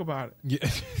talk about it. Yeah.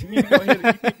 You need to go hit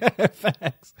it.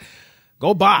 Facts.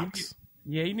 Go box.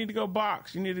 You need to go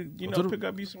box. You need to pick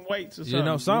up you some weights or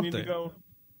something. Something. You need to go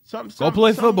go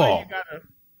play football.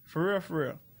 For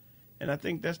real. And I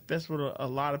think that's what a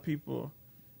lot of people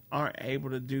aren't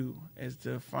able to do, is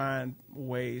to find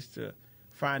ways to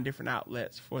find different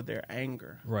outlets for their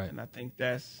anger. Right. And I think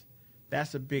that's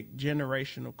a big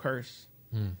generational curse.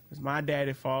 It's my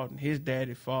daddy fought, and his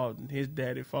daddy fought, and his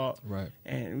daddy fought. Right.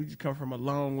 And we just come from a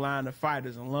long line of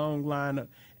fighters, a long line of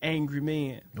angry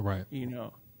men. Right.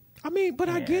 I mean, but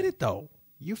I get it though.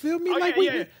 You feel me? Oh, like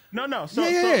yeah. No. So,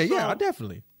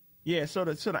 definitely. Yeah. So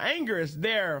the anger is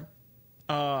there,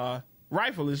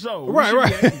 rightfully so. Right.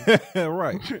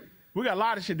 Right. We got a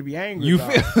lot of shit to be angry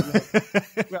about.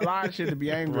 We got a lot of shit to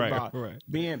be angry about. Right.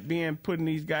 Being put in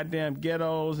these goddamn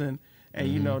ghettos and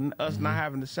us not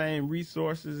having the same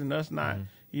resources, and us not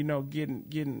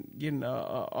getting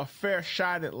a fair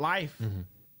shot at life.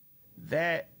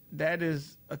 That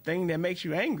is a thing that makes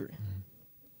you angry.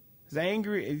 It's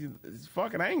angry. It's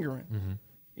fucking angering.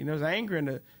 It's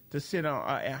angering to sit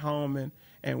at home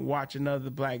and watch another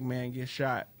black man get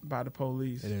shot by the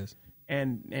police. It is.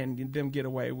 And them get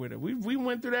away with it. We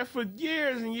went through that for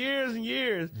years and years and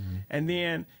years, and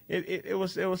then it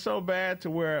was so bad to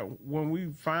where when we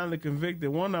finally convicted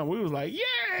one of them, we was like,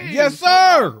 yeah, yes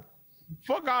sir.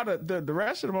 Fuck all the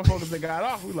rest of the motherfuckers that got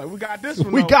off. We was like, we got this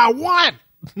one. We got one.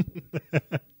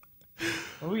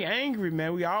 We angry,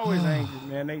 man. We always angry,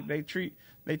 man.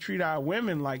 They treat our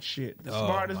women like shit. The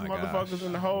smartest motherfuckers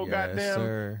in the whole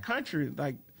goddamn country.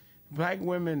 Like, black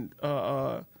women.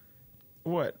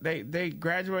 They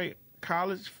graduate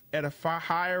college at a far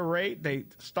higher rate. They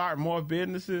start more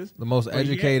businesses. The most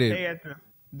educated.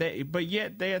 But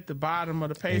yet they at the bottom of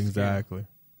the pay scale. Exactly.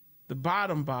 The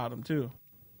bottom too.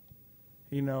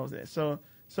 So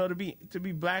to be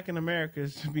black in America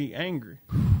is to be angry.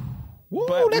 Woo,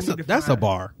 that's a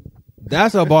bar.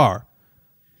 That's a bar.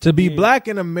 To be black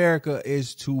in America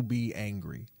is to be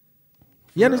angry.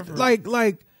 You understand?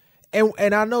 Like.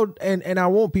 And I know, and I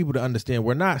want people to understand,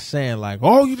 we're not saying like,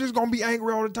 oh, you're just gonna be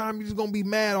angry all the time, you're just gonna be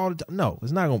mad all the time. No,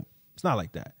 it's not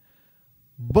like that.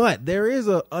 But there is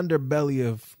a underbelly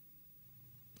of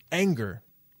anger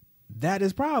that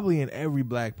is probably in every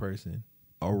black person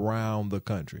around the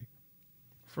country.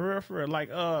 For real. Like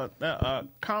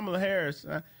Kamala Harris,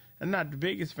 I'm not the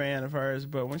biggest fan of hers,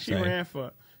 but when she ran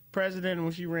for president,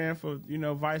 when she ran for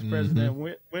vice president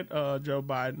with Joe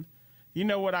Biden.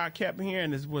 What I kept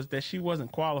hearing was that she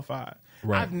wasn't qualified.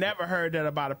 Right. I've never heard that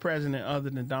about a president other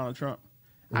than Donald Trump.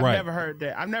 I've never heard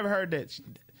that. I've never heard that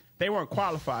they weren't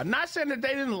qualified. Not saying that they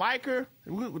didn't like her.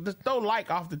 Just throw like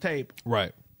off the table.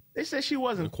 Right. They said she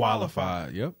wasn't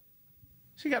qualified. Yep.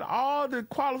 She got all the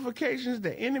qualifications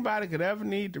that anybody could ever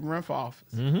need to run for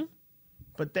office.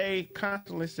 But they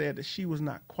constantly said that she was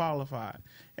not qualified.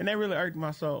 And that really irked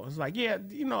my soul. It's like,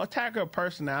 attack her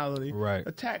personality. Right.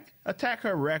 Attack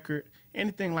her record.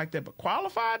 Anything like that. But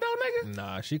qualified though, nigga?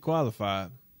 Nah, she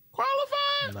qualified.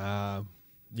 Qualified? Nah.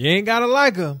 You ain't gotta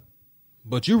like her.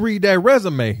 But you read that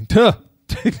resume. Put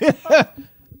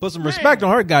some respect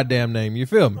on her goddamn name. You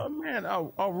feel me? Oh, man. Man,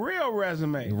 a real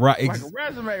resume. Right. Like a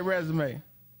resume.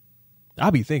 I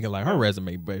be thinking like her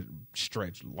resume but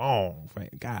stretched long.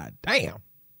 God damn.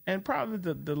 And probably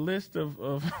the list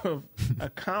of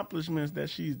accomplishments that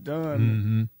she's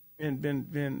done and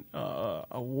been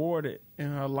awarded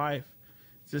in her life,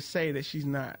 to say that she's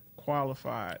not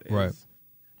qualified is, right.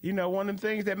 One of the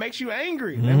things that makes you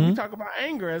angry. And we talk about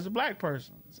anger as a black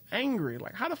person. It's angry.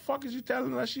 Like, how the fuck is you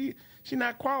telling us she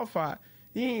not qualified?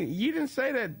 You didn't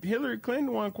say that Hillary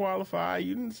Clinton wasn't qualified.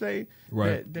 You didn't say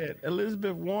that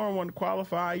Elizabeth Warren wasn't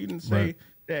qualified. You didn't say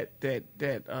that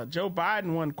Joe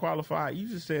Biden wasn't qualified. You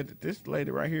just said that this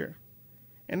lady right here,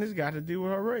 and it's got to do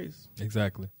with her race.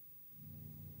 Exactly.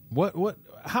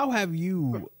 How have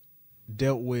you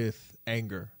dealt with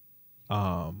anger,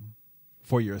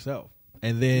 for yourself,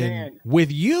 and then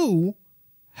with you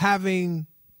having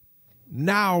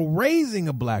now raising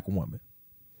a black woman?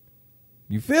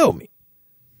 You feel me?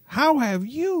 How have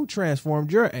you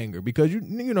transformed your anger? Because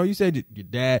you said your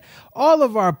dad, all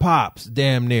of our pops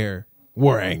damn near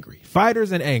were angry,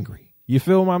 fighters and angry. You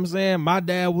feel what I'm saying? My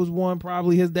dad was one,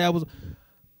 probably his dad was.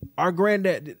 Our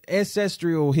granddad,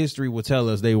 ancestral history will tell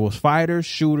us they was fighters,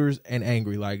 shooters, and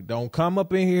angry. Like, don't come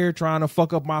up in here trying to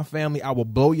fuck up my family. I will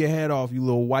blow your head off, you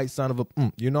little white son of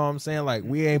a. You know what I'm saying? Like,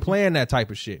 we ain't playing that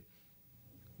type of shit.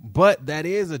 But that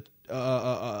is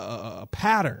a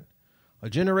pattern. A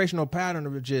generational pattern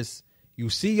of just, you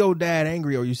see your dad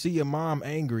angry or you see your mom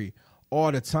angry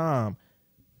all the time.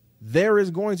 There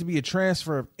is going to be a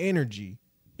transfer of energy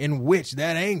in which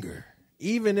that anger,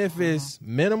 even if it's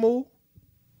minimal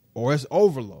or it's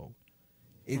overload,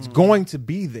 it's going to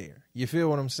be there. You feel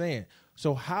what I'm saying?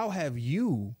 So how have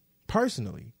you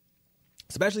personally,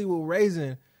 especially with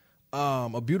raising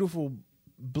a beautiful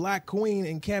black queen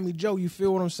in Cammie Joe, you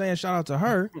feel what I'm saying? Shout out to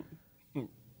her.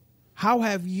 How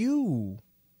have you,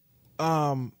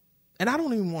 and I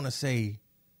don't even want to say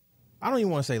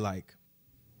like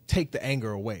take the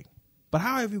anger away, but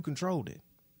how have you controlled it?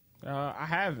 I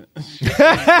haven't.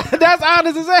 That's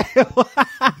honest as hell.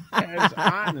 That's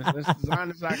honest. That's as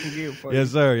honest as I can give for you.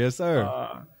 Yes, sir. Yes,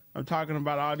 sir. I'm talking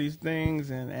about all these things,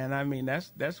 and I mean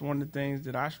that's one of the things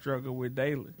that I struggle with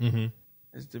daily,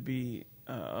 is to be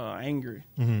angry,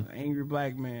 angry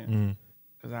black man,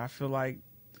 because I feel like,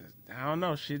 I don't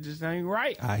know, shit just ain't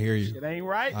right. I hear you. Shit ain't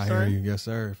right. I son. hear you. Yes,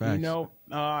 sir. Facts.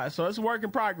 So it's a work in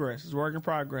progress. It's a work in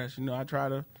progress. I try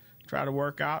to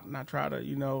work out, and I try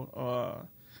to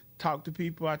talk to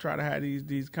people. I try to have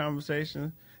these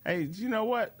conversations. Hey, you know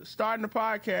what? Starting the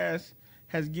podcast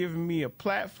has given me a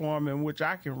platform in which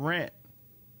I can rant.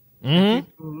 And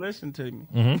people who listen to me.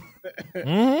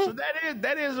 So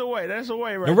that is a way. That's a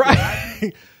way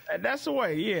right. That's a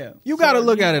way. Yeah. You got to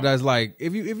look at it as like,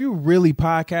 if you really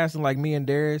podcasting like me and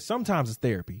Darius, sometimes it's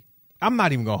therapy. I'm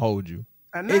not even gonna hold you.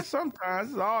 And that's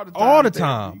sometimes, it's all the time. All the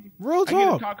time. Real talk.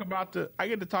 I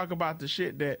get to talk about the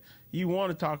shit that you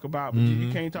want to talk about, but you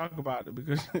can't talk about it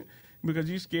because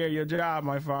you scared your job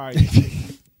might fire you.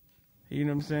 You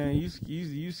know what I'm saying?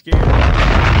 You scared.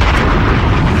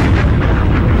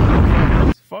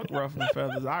 Fuck ruffle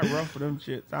feathers. I ruffle them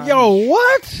shits. Yo,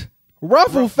 what?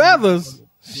 Ruffle feathers?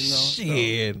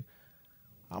 Shit. So.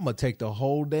 I'm gonna take the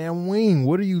whole damn wing.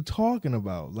 What are you talking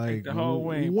about? Like, take the whole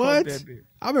wing. What?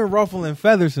 I've been ruffling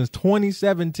feathers since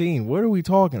 2017. What are we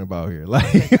talking about here? Like,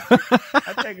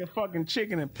 I take a fucking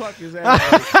chicken and pluck his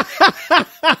ass.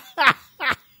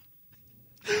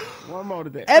 One more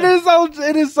today. And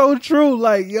it is so true.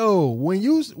 Like, yo, when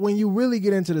you really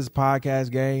get into this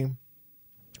podcast game,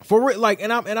 for real, like,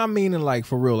 and I'm meaning like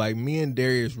for real, like me and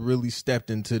Darius really stepped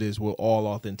into this with all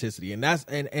authenticity, and that's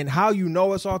and how you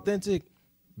know it's authentic.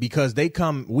 Because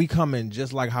we come in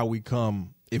just like how we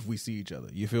come if we see each other.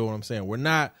 You feel what I'm saying?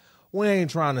 We ain't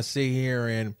trying to sit here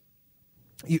and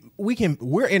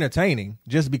we're entertaining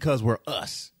just because we're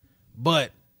us.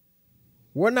 But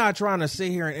we're not trying to sit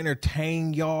here and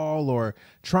entertain y'all or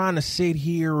trying to sit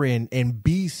here and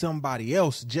be somebody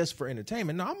else just for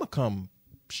entertainment. No, I'm going to come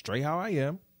straight how I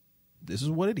am. This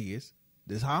is what it is.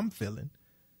 This is how I'm feeling.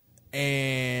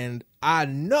 And I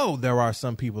know there are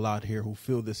some people out here who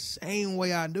feel the same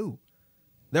way I do.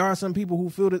 There are some people who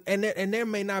feel that, and there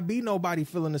may not be nobody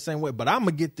feeling the same way, but I'm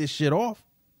going to get this shit off.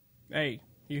 Hey,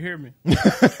 you hear me?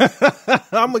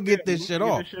 I'm going to get this shit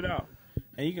off. Get this shit off.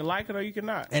 And you can like it or you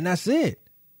cannot. And that's it.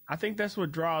 I think that's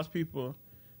what draws people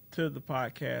to the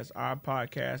podcast, our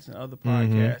podcast and other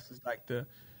podcasts, is like the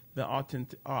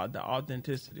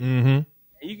authenticity. And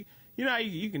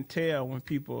you can tell when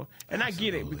people, and I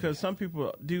get it because some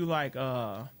people do like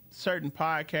certain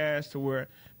podcasts to where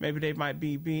maybe they might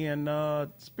be being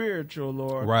spiritual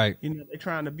or right. they're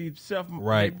trying to be they're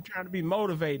trying to be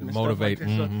motivating and Motivate. stuff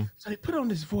like that. So they put on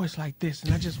this voice like this,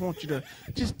 and I just want you to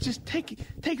just take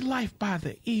life by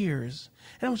the ears,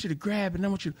 and I want you to grab it, and I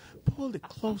want you to pull it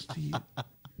close to you, and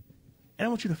I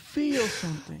want you to feel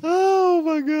something. Oh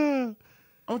my God!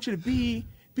 I want you to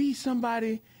be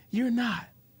somebody you're not,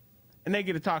 and they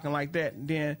get to talking like that, and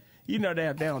then. They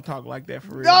don't talk like that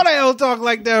for real. No, they don't talk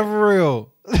like that for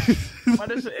real.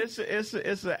 But it's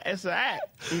an act.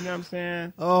 You know what I'm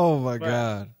saying? Oh my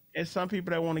God! And some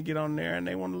people that want to get on there and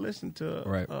they want to listen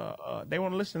to they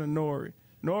want to listen to Nori.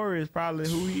 Nori is probably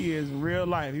who he is in real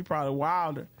life. He probably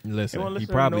wilder. Listen, he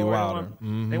probably wilder.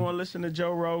 They want to listen to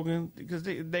Joe Rogan because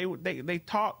they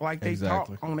talk like they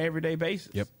talk on an everyday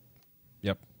basis.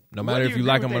 Yep. No matter if you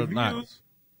like them or not.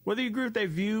 Whether you agree with their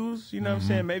views, you know what I'm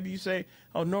saying? Maybe you say,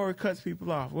 oh, Nori cuts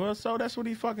people off. Well, so that's what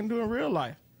he fucking do in real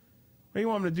life. What do you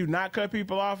want him to do, not cut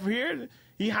people off here?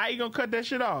 How you going to cut that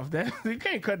shit off? You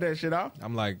can't cut that shit off.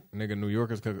 I'm like, nigga, New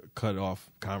Yorkers cut off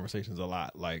conversations a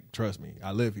lot. Like, trust me,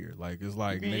 I live here. Like, it's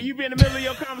like... You be in the middle of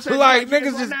your conversation. like,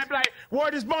 niggas just... Like,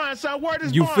 word is bond, son, word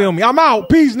is bond. You feel me? I'm out.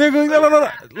 Peace, nigga.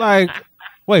 No. Like,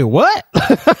 wait, what?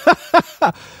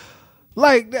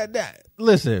 Like, that.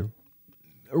 Listen...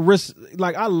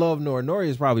 Like, I love Nori. Nori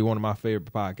is probably one of my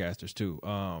favorite podcasters too.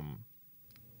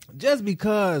 Just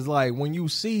because, like, when you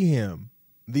see him,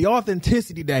 the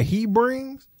authenticity that he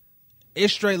brings,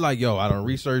 it's straight like, yo, I done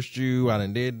researched you, I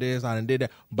done did this, I done did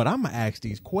that. But I'm gonna ask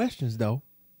these questions though.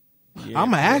 I'm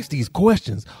gonna ask these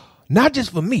questions, not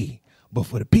just for me, but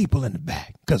for the people in the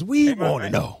back, because we want to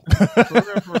know.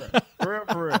 For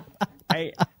real.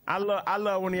 Hey, I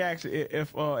love when he asks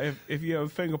if you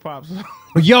have finger pops.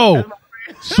 Yo.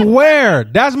 Swear,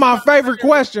 that's my favorite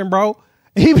question, bro.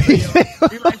 He be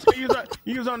like, so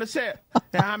you was on the set.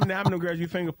 Now, how many girls you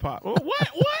finger pop? What?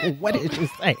 What is you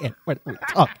saying? What are we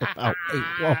talking about?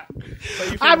 So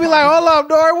I be like, hold up,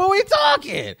 Dory, what we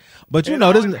talking? But this come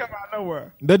out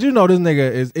nowhere. But this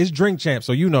nigga is drink champ,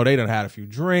 so they done had a few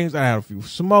drinks, they had a few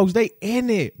smokes, they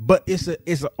in it. But it's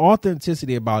an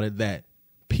authenticity about it that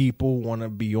people want to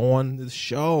be on the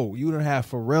show. You done had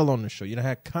Pharrell on the show. You done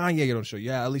had Kanye on the show.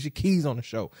 You had Alicia Keys on the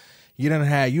show. You done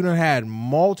had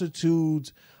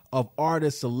multitudes of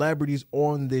artists, celebrities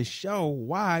on this show.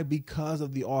 Why? Because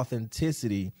of the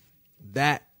authenticity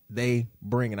that they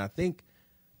bring. And I think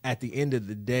at the end of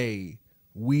the day,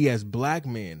 we as black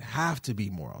men have to be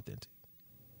more authentic.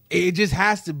 It just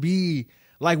has to be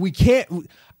like, we can't.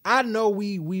 I know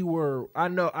I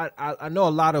know a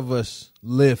lot of us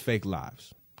live fake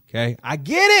lives. Okay, I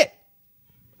get it.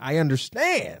 I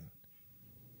understand.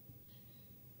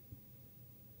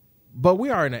 But we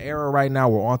are in an era right now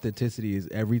where authenticity is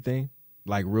everything.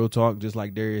 Like, real talk, just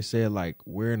like Darius said, like,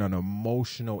 we're in an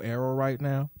emotional era right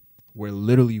now where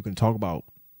literally you can talk about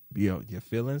your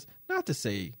feelings. Not to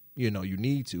say, you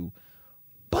need to,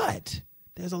 but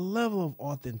there's a level of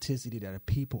authenticity that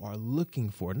people are looking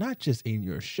for, not just in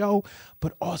your show,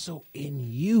 but also in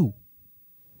you.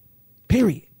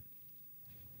 Period.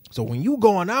 So when you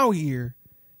going out here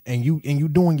and you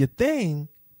doing your thing,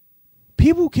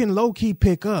 people can low key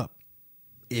pick up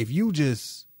if you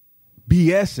just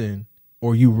BSing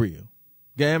or you real.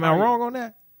 Okay, am I wrong on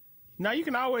that? No, you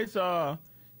can always tell.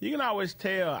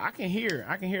 I can hear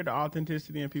the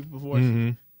authenticity in people's voices. Mm-hmm.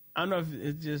 I don't know if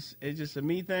it's just a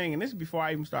me thing, and this is before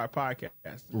I even start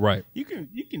podcasting. Right. You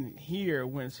can hear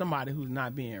when somebody who's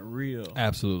not being real.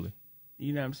 Absolutely.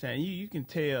 You know what I'm saying? You can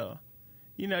tell.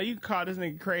 You can call this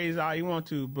nigga crazy all you want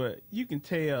to, but you can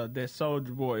tell that Soulja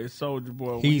Boy is Soulja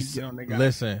Boy when he's on the guy.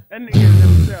 Listen. That nigga is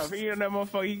himself. He on that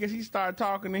motherfucker. He start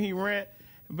talking and he rant.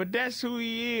 But that's who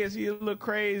he is. He a little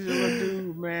crazy little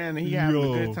dude, man, and he having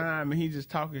a good time and he just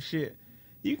talking shit.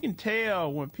 You can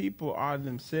tell when people are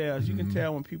themselves. You can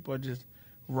tell when people are just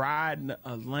riding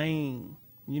a lane.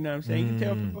 You know what I'm saying? You can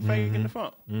tell people faking the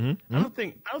funk. Mm-hmm. I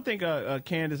don't think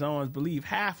Candace Owens believe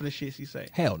half of the shit she say.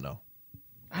 Hell no.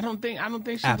 I don't think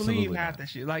she believe half that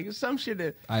shit. Like, it's some shit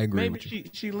that I agree maybe with you.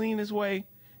 she lean this way,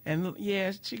 and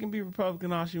yeah, she can be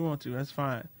Republican all she wants to. That's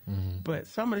fine. Mm-hmm. But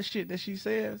some of the shit that she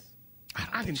says,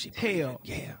 I can tell.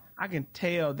 Yeah, I can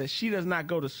tell that she does not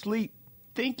go to sleep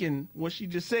thinking what she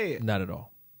just said. Not at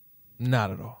all.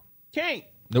 Not at all. Can't.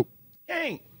 Nope.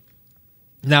 Can't.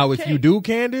 Now, if you do,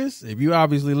 Candace, if you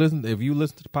listen to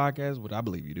the podcast, which I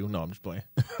believe you do. No, I'm just playing.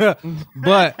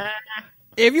 But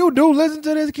if you do listen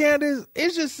to this, Candace,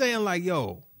 it's just saying like,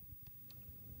 yo,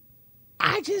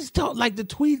 I just don't like the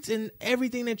tweets and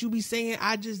everything that you be saying.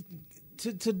 I just,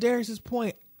 to Darius's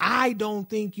point, I don't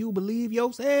think you believe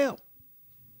yourself.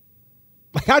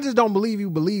 Like, I just don't believe you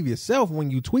believe yourself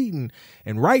when you tweeting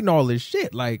and writing all this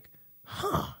shit. Like,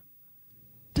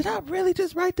 did I really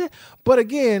just write that? But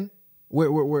again,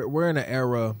 we're in an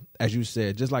era, as you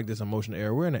said, just like this emotional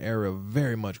era. We're in an era of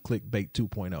very much clickbait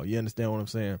 2.0. You understand what I'm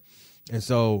saying? And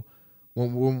so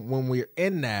when we're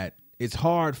in that, it's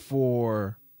hard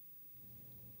for.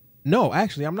 No,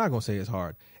 actually, I'm not going to say it's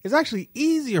hard. It's actually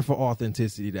easier for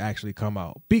authenticity to actually come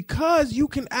out because you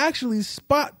can actually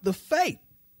spot the fake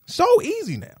so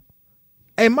easy now.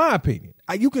 In my opinion,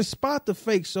 you can spot the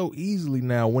fake so easily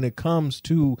now when it comes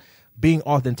to being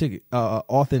authentic.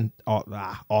 Authentic.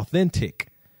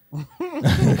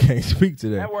 Can't speak to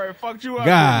that. That word fucked you up.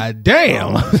 God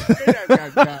damn. Shit.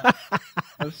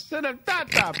 I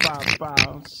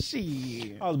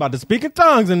was about to speak in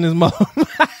tongues in this moment.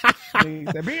 Being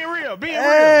real.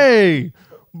 Hey,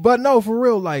 but no, for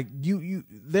real. Like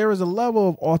there is a level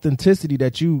of authenticity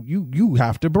that you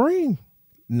have to bring,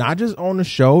 not just on the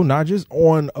show, not just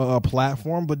on a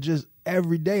platform, but just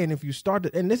every day. And if you start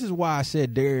to, and this is why I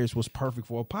said Darius was perfect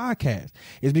for a podcast,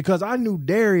 is because I knew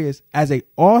Darius as a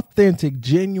authentic,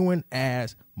 genuine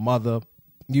ass mother.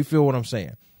 You feel what I'm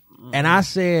saying? And I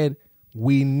said,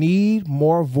 we need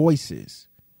more voices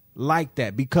like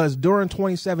that because during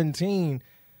 2017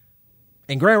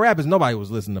 in Grand Rapids, nobody was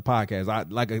listening to podcasts.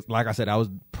 Like I said, I was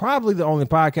probably the only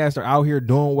podcaster out here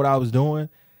doing what I was doing.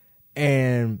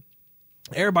 And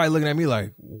everybody looking at me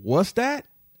like, what's that?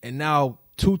 And now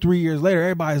 2-3 years later,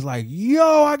 everybody's like,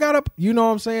 yo, I got you know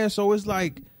what I'm saying? So it's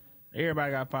like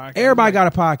everybody got a podcast. Everybody got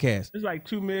a podcast. It's like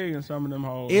 2 million, some of them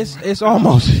hoes. It's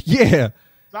almost, yeah.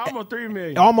 It's almost 3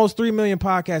 million. Almost 3 million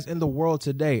podcasts in the world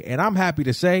today. And I'm happy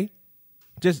to say,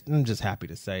 I'm just happy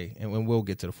to say, and we'll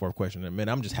get to the fourth question in a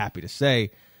minute. I'm just happy to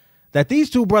say that these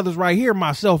two brothers right here,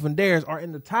 myself and Darius, are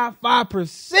in the top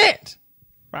 5%.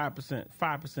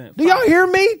 5%. Do y'all hear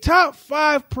me? Top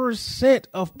 5%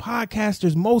 of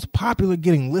podcasters most popular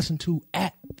getting listened to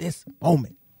at this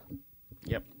moment.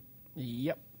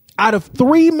 Yep. Out of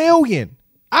 3 million,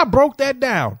 I broke that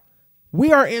down.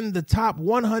 We are in the top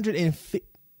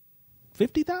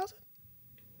 150,000?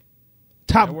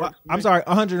 I'm sorry,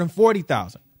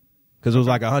 140,000. Because it was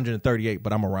like 138,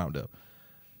 but I'm gonna round up.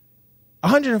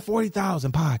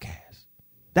 140,000 podcasts.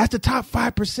 That's the top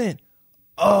 5%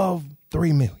 of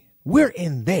 3 million. We're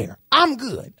in there. I'm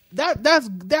good. That's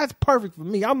perfect for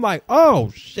me. I'm like,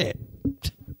 oh shit.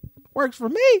 Works for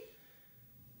me.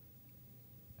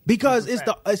 Because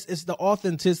it's the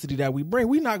authenticity that we bring.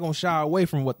 We're not gonna shy away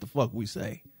from what the fuck we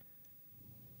say.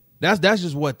 That's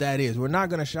just what that is. We're not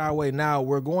going to shy away. Now,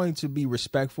 we're going to be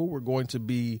respectful. We're going to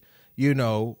be, we're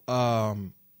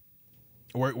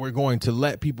going to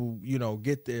let people,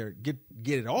 get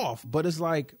it off. But it's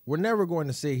like, we're never going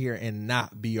to sit here and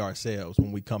not be ourselves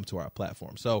when we come to our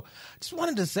platform. So just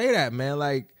wanted to say that, man.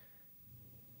 Like,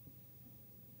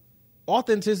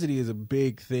 authenticity is a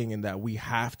big thing in that we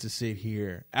have to sit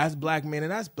here as black men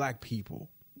and as black people.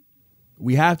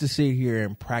 We have to sit here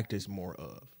and practice more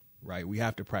of. Right, we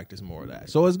have to practice more of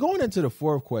that. So it's going into the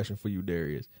fourth question for you,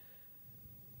 Darius.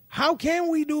 How can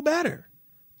we do better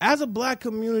as a black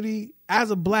community, as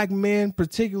a black man,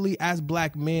 particularly as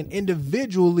black men,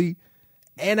 individually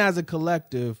and as a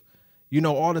collective?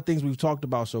 All the things we've talked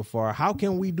about so far. How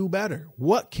can we do better?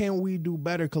 What can we do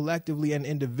better collectively and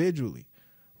individually,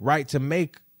 right, to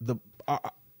make the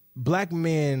black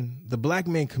men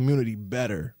community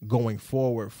better going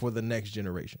forward for the next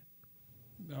generation?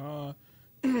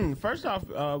 First off,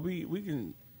 we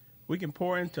can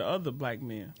pour into other black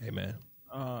men. Amen.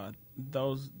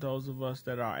 Those of us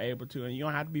that are able to, and you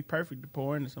don't have to be perfect to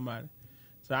pour into somebody.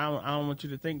 So I don't want you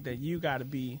to think that you got to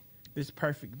be this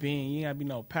perfect being. You ain't got to be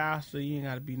no pastor. You ain't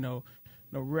got to be no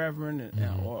reverend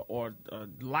or a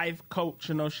life coach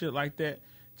or no shit like that.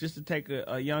 Just to take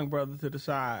a young brother to the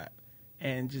side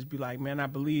and just be like, man, I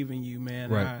believe in you, man.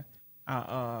 Right.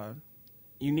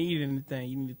 You need anything,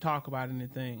 you need to talk about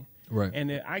anything. Right.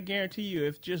 And I guarantee you,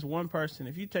 if just one person,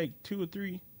 if you take 2 or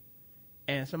 3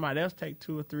 and somebody else take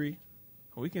 2 or 3,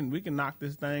 we can knock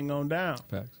this thing on down.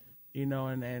 Facts.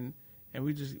 And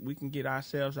we can get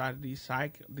ourselves out of these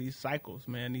cycles,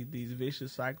 man, these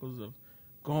vicious cycles of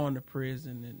going to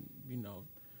prison and,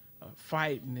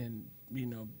 fighting and,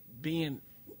 being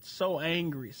so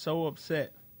angry, so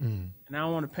upset. And I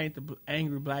don't want to paint the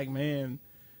angry black man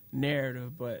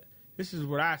narrative, but this is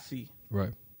what I see.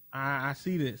 Right. I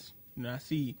see this. I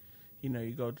see,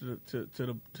 you go to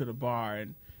the bar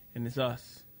and it's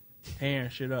us tearing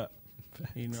shit up,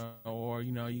 or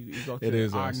you go to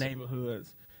our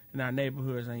neighborhoods and our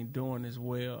neighborhoods ain't doing as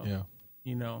well. Yeah.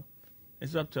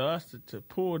 It's up to us to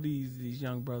pull these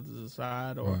young brothers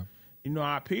aside, or right.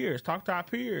 Our peers, talk to our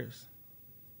peers.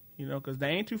 You know, because they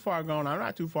ain't too far gone. I'm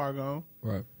not too far gone.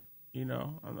 Right. You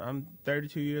know, I'm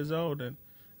 32 years old, and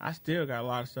I still got a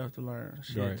lot of stuff to learn.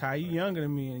 Shit, Right. Ty, you younger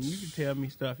than me, and you can tell me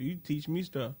stuff. You teach me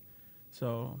stuff.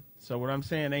 So what I'm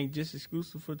saying ain't just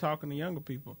exclusive for talking to younger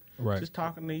people. Right. Just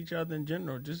talking to each other in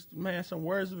general. Just, man, some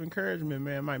words of encouragement,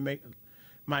 man,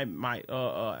 might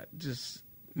just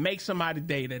make somebody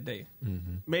day that day.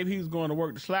 Mm-hmm. Maybe he was going to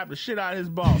work to slap the shit out of his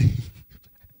boss.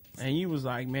 And you was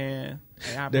like, man.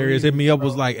 Hey, Darius hit me up,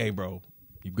 was like, hey, bro,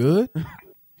 you good?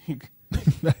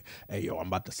 Hey, yo, I'm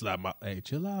about to slap my... Hey,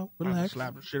 chill out. Relax.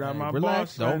 Slap the shit out of my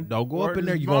relax. boss. Don't go Word up in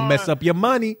there. is You're going to mess bond. up your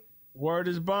money. Word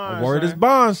is bond. Word son. is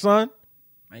bond, son.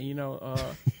 And, you know,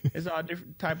 it's all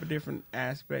different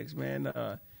aspects, man.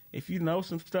 If you know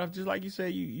some stuff, just like you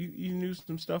said, you knew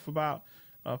some stuff about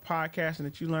podcasting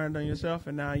that you learned on yourself,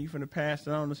 and now you finna pass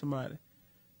it on to somebody.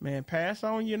 Man, pass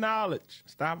on your knowledge.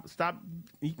 Stop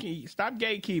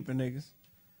gatekeeping, niggas.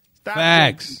 Stop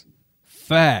Facts.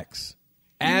 Facts.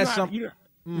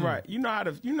 Right. You know how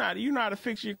to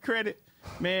fix your credit,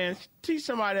 man. Teach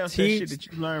somebody else that shit that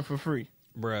you learned for free,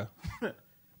 bruh.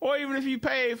 Or even if you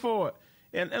paid for it.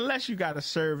 And unless you got a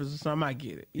service or something, I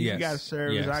get it. If you got a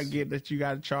service, I get that you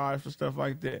got to charge for stuff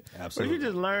like that. Absolutely. But if you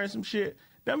just learn some shit,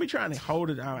 don't be trying to hold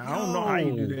it. I don't know how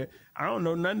you do that. I don't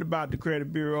know nothing about the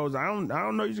credit bureaus. I don't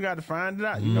know. You just got to find it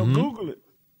out. You know, Google it.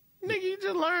 Nigga, you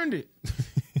just learned it.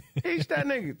 Teach that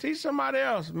nigga. Teach somebody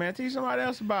else, man. Teach somebody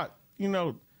else about, you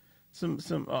know, some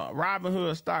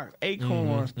Robinhood stocks,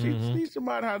 Acorns. Teach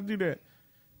somebody how to do that.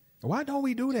 Why don't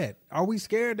we do that? Are we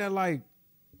scared that, like,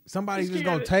 somebody's just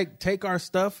gonna take our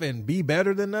stuff and be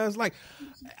better than us? Like,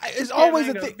 it's always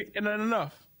a thing. Not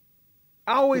enough.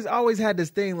 I always had this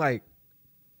thing, like,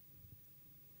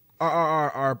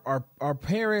 our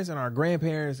parents and our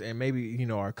grandparents and maybe, you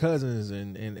know, our cousins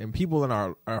and people in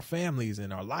our families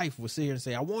and our life will sit here and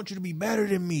say, I want you to be better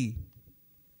than me.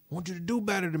 I want you to do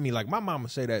better than me. Like, my mama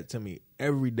say that to me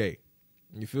every day.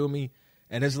 You feel me?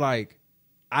 And it's like,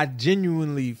 I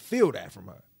genuinely feel that from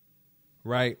her.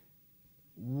 Right?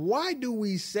 Why do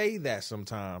we say that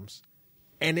sometimes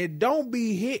and it don't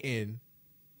be hitting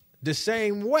the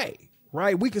same way?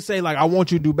 Right? We can say, like, I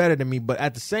want you to do better than me, but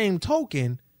at the same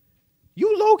token,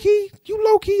 you low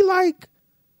key, like,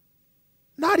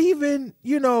 not even,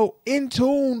 you know, in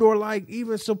tuned or like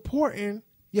even supporting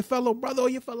your fellow brother or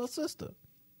your fellow sister.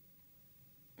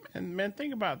 And man,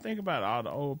 think about all the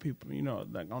old people, you know,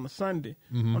 like on a Sunday.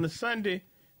 Mm-hmm. On a Sunday,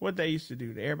 what they used to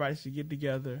do, everybody used to get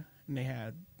together and they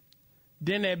had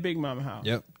dinner at Big Mama house.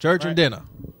 Yep. Church and dinner.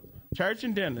 Church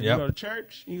and dinner. Yep. You go to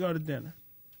church, you go to dinner.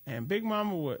 And Big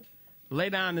Mama would lay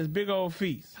down this big old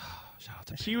feast. Shout out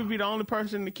to She would be the only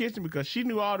person in the kitchen because she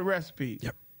knew all the recipes.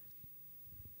 Yep.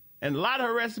 And a lot of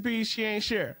her recipes she ain't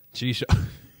share. She sure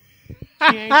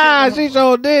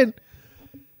did.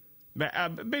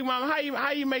 But, Big Mama,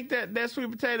 how you make that sweet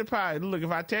potato pie? Look,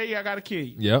 if I tell you, I gotta kill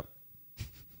you. Yep.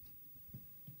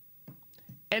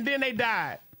 And then they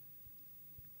died.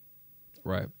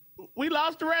 Right. We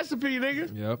lost the recipe,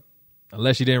 nigga. Yep.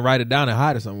 Unless you didn't write it down and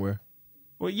hide it somewhere.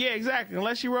 Well, yeah, exactly.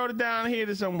 Unless you wrote it down and hid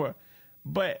it somewhere.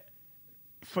 But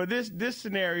for this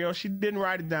scenario, she didn't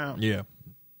write it down. Yeah.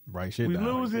 Right shit. We down.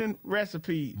 losing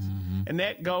recipes. Mm-hmm. And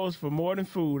that goes for more than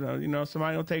food. You know,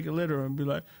 somebody will take it literal and be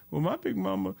like, well, my Big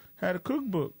Mama had a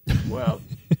cookbook. Well,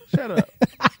 shut up.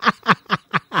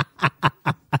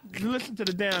 Listen to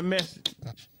the damn message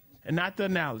and not the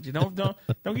analogy. Don't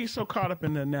get so caught up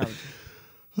in the analogy.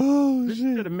 Oh,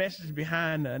 Listen to the message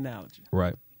behind the analogy.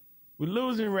 Right. We're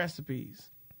losing recipes.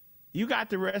 You got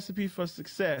the recipe for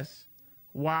success.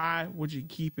 Why would you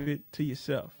keep it to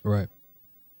yourself? Right.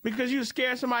 Because you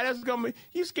scared somebody else is gonna be.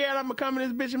 You scared I'm gonna come in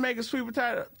this bitch and make a sweet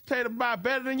potato pie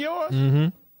better than yours? Mm-hmm.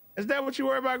 Is that what you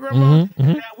worry about, Grandma? Mm-hmm.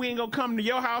 And now we ain't gonna come to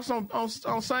your house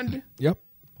on Sunday? Yep.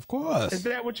 Of course. Is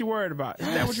that what you worried about? Is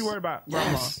that what you worried about,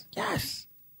 Grandma? Yes.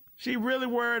 She really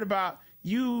worried about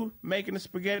you making a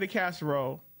spaghetti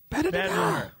casserole better than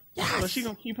her. Yes. So she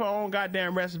gonna keep her own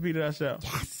goddamn recipe to herself.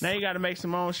 Yes. Now you got to make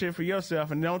some own shit for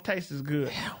yourself, and it don't taste as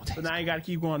good. So now you got to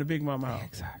keep going to Big Mama house.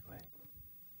 Exactly.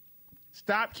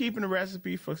 Stop keeping the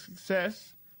recipe for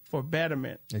success, for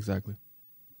betterment. Exactly.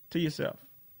 To yourself.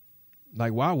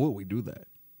 Like, why would we do that?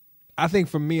 I think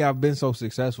for me, I've been so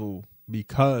successful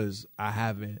because I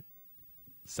haven't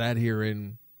sat here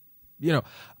and, you know,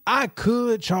 I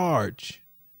could charge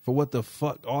for what the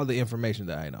fuck, all the information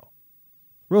that I know.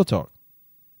 Real talk.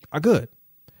 I could.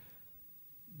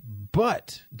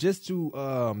 But just to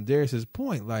Darius's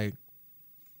point, like,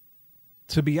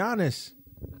 to be honest,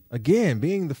 again,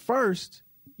 being the first,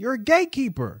 you're a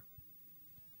gatekeeper.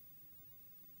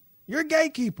 You're a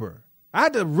gatekeeper. I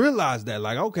had to realize that,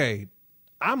 like, okay,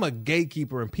 I'm a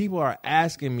gatekeeper, and people are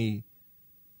asking me,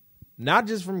 not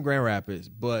just from Grand Rapids,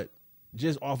 but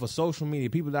just off of social media,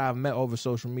 people that I've met over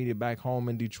social media back home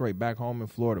in Detroit, back home in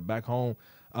Florida, back home,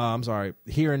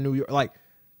 here in New York. Like,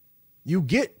 you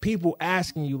get people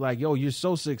asking you, like, yo, you're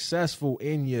so successful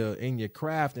in your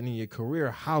craft and in your career.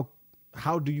 How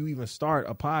do you even start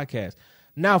a podcast?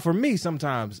 Now, for me,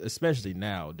 sometimes, especially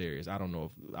now, Darius, I don't know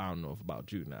if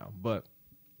about you now, but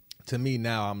to me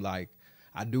now, I'm like,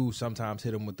 I do sometimes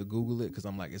hit them with the Google it, because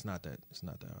I'm like, it's not that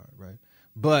hard, right?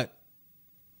 But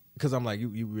because I'm like,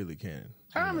 you really can.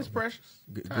 Time is precious.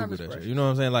 Google that shit. You know what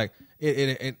I'm saying? Like,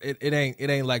 it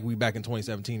ain't like we back in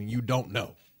 2017 and you don't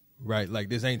know, right? Like,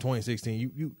 this ain't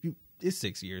 2016. You it's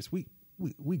 6 years. We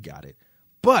got it.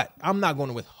 But I'm not going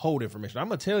to withhold information. I'm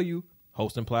gonna tell you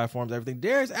hosting platforms, everything.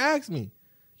 Darius asked me,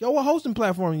 yo, what hosting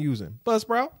platform you using?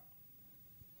 Buzzsprout.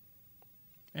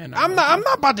 And I'm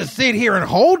not about to sit here and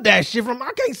hold that shit from.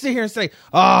 I can't sit here and say,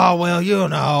 oh, well,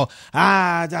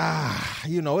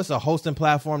 it's a hosting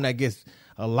platform that gets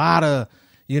a lot of,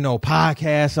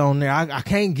 podcasts on there. I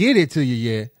can't get it to you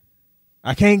yet.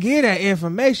 I can't get that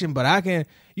information, but I can,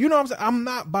 what I'm saying? I'm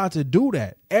not about to do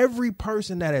that. Every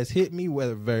person that has hit me,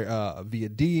 whether via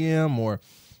DM or,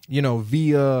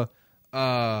 via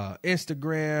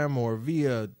Instagram or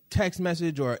via text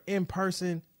message or in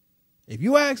person, if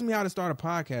you ask me how to start a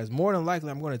podcast, more than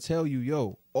likely I'm going to tell you,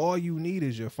 yo, all you need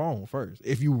is your phone first.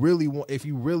 If you really want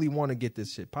to get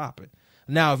this shit popping.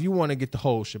 Now, if you want to get the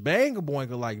whole shebang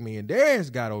boinker like me and Darius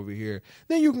got over here,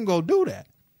 then you can go do that.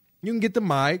 You can get the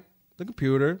mic, the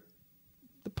computer,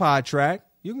 the pod track.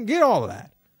 You can get all of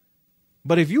that.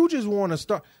 But if you just want to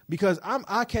start, because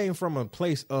I came from a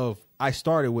place of, I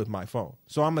started with my phone.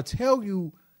 So I'm going to tell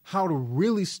you how to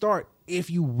really start if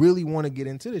you really want to get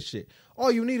into this shit.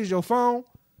 All you need is your phone,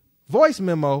 voice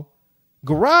memo,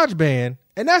 GarageBand,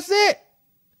 and that's it.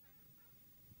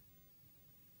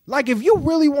 Like, if you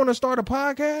really want to start a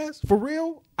podcast, for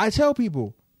real, I tell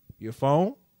people, your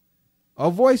phone,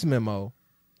 a voice memo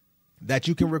that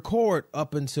you can record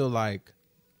up until, like,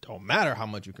 don't matter how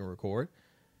much you can record.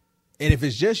 And if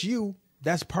it's just you,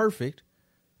 that's perfect.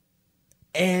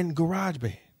 And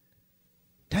GarageBand.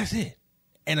 That's it.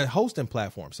 And a hosting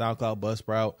platform, SoundCloud,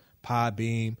 Buzzsprout,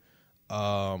 Podbeam,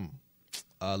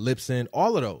 Libsyn,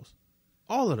 all of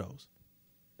those.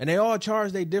 And they all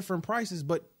charge their different prices,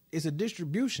 but it's a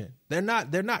distribution. They're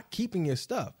not keeping your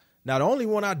stuff. Now, the only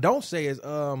one I don't say is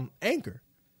Anchor,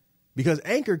 because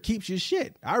Anchor keeps your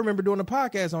shit. I remember doing a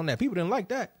podcast on that. People didn't like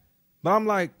that. But I'm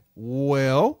like,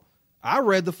 well, I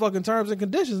read the fucking terms and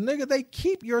conditions, nigga. They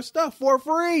keep your stuff for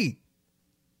free.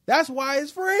 That's why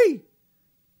it's free.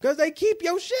 Because they keep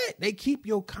your shit. They keep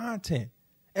your content.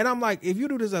 And I'm like, if you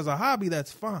do this as a hobby,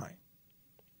 that's fine.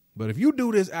 But if you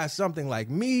do this as something like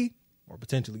me or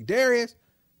potentially Darius,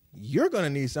 you're going to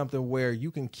need something where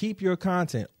you can keep your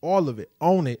content, all of it,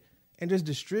 own it, and just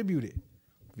distribute it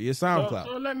via SoundCloud.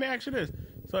 So let me ask you this.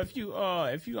 So if you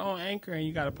own Anchor and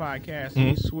you got a podcast and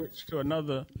you switch to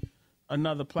another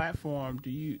platform, do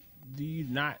you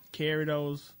not carry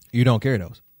those? You don't carry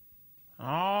those.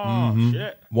 Oh,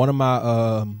 shit. One of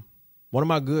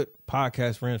my good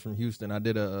podcast friends from Houston, I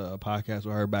did a podcast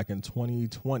with her back in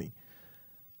 2020.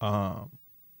 Was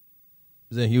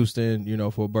in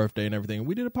Houston, for a birthday and everything.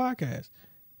 We did a podcast.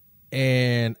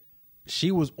 And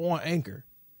she was on Anchor.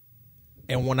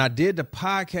 And when I did the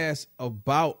podcast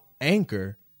about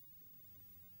Anchor,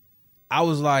 I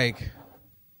was like,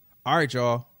 all right,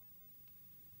 y'all.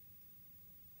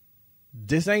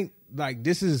 This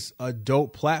is a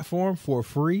dope platform for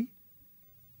free,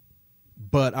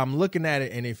 but I'm looking at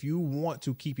it, and if you want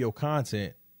to keep your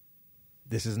content,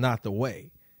 this is not the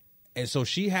way. And so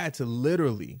she had to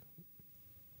literally,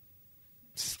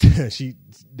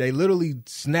 they literally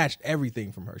snatched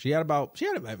everything from her. She had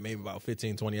maybe about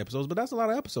 15, 20 episodes, but that's a lot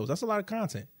of episodes. That's a lot of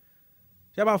content.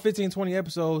 She had about 15, 20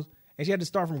 episodes, and she had to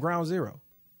start from ground zero.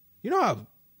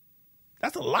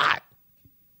 That's a lot.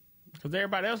 Because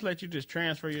everybody else let you just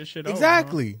transfer your shit over.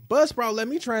 Exactly. Huh? Buzzsprout let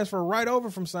me transfer right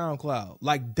over from SoundCloud.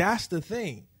 Like, that's the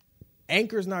thing.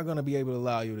 Anchor's not going to be able to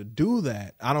allow you to do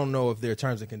that. I don't know if their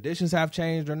terms and conditions have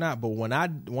changed or not, but when I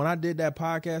did that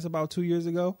podcast about 2 years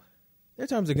ago, their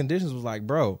terms and conditions was like,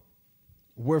 bro,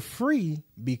 we're free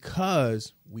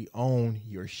because we own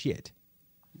your shit.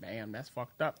 Damn, that's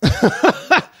fucked up.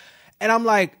 And I'm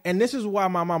like, and this is why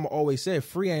my mama always said,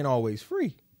 free ain't always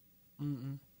free.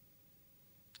 Mm-mm.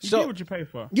 You get what you pay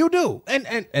for. You do.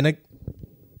 And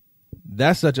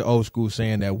that's such an old school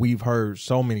saying that we've heard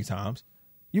so many times.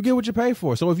 You get what you pay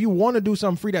for. So if you want to do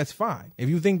something free, that's fine. If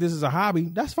you think this is a hobby,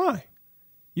 that's fine.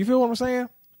 You feel what I'm saying?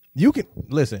 You can,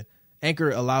 listen,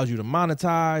 Anchor allows you to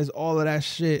monetize all of that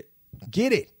shit.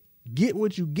 get it. Get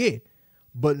what you get.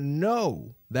 But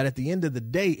know that at the end of the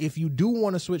day, if you do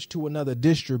want to switch to another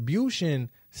distribution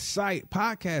site,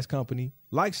 podcast company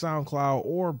like SoundCloud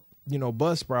or,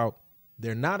 Buzzsprout,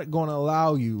 they're not going to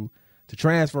allow you to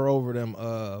transfer over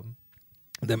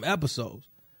them episodes.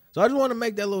 So I just want to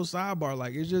make that little sidebar.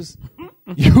 Like, it's just,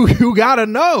 you gotta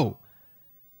know.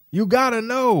 You gotta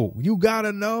know. You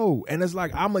gotta know. And it's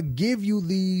like, I'm going to give you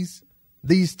these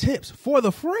tips for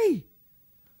the free.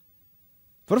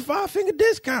 For the 5-finger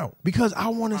discount, because I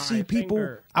want to see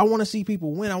people. I want to see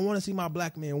people win. I want to see my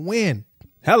black men win.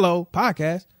 Hello,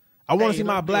 podcast. I want to see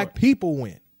my black people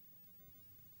win.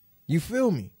 You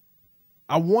feel me?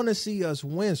 I want to see us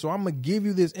win. So I'm gonna give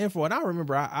you this info. And I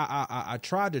remember I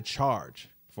tried to charge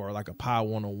for like a Pi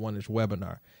 101-ish webinar,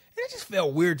 and it just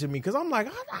felt weird to me because I'm like,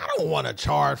 I don't want to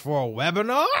charge for a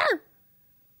webinar.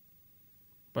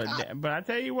 But I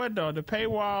tell you what though, the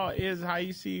paywall is how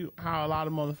you see how a lot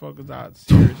of motherfuckers are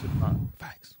serious about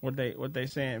facts. What they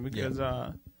saying, because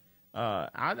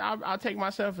I'll take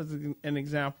myself as an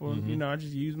example. Mm-hmm. I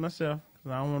just use myself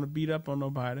because I don't want to beat up on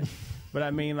nobody. But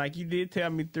I mean, like, you did tell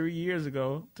me 3 years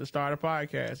ago to start a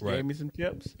podcast. Right. Gave me some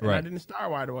tips, and I didn't start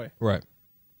right away. Right.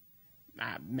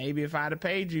 Maybe if I'd have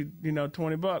paid you,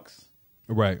 $20.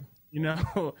 Right.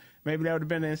 Maybe that would have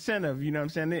been an incentive, you know what I'm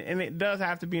saying? And it does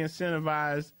have to be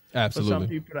incentivized Absolutely. for some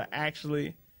people to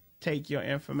actually take your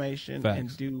information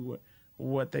and do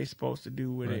what they're supposed to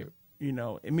do with it,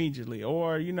 immediately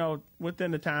or,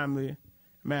 within the timely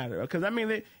matter. Because, I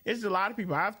mean, it's a lot of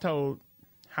people I've told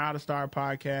how to start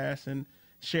podcasts and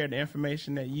share the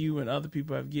information that you and other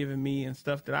people have given me and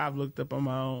stuff that I've looked up on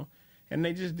my own. And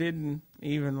they just didn't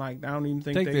even, I don't even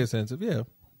think take the incentive, yeah.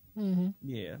 Mm-hmm.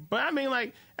 Yeah, but I mean,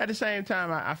 like, at the same time,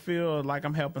 I feel like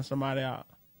I'm helping somebody out.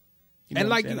 And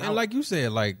like you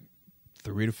said, like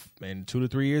 2 to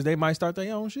 3 years, they might start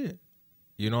their own shit.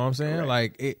 You know what I'm saying?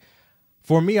 Correct. Like,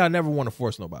 for me, I never want to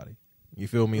force nobody. You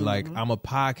feel me? Mm-hmm. Like, I'm a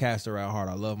podcaster at heart.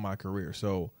 I love my career.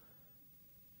 So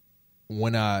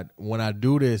when I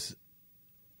do this,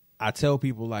 I tell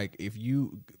people, like, if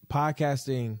you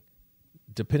podcasting,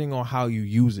 depending on how you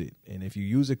use it, and if you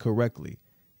use it correctly,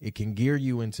 it can gear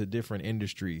you into different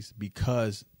industries,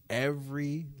 because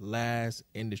every last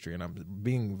industry, and I'm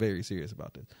being very serious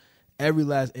about this, every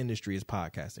last industry is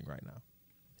podcasting right now.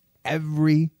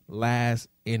 Every last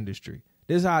industry.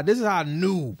 This is how I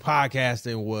knew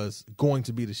podcasting was going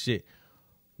to be the shit.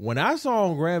 When I saw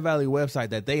on Grand Valley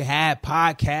website that they had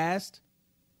podcast,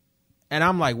 and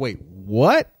I'm like, wait,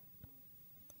 what?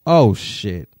 Oh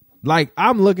shit. Like,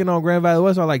 I'm looking on Grand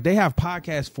Valley website, like, they have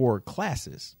podcasts for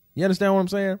classes. You understand what I'm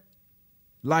saying?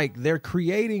 Like, they're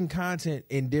creating content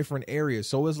in different areas.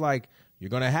 So it's like, you're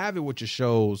going to have it with your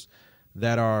shows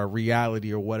that are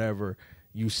reality or whatever.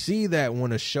 You see that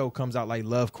when a show comes out like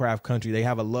Lovecraft Country, they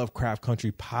have a Lovecraft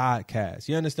Country podcast.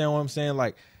 You understand what I'm saying?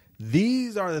 Like,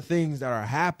 these are the things that are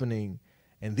happening,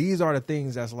 and these are the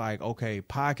things that's like, okay,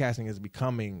 podcasting is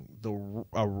becoming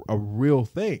a real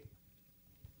thing.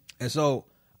 And so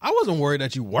I wasn't worried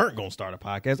that you weren't going to start a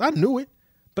podcast. I knew it.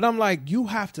 But I'm like, you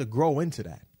have to grow into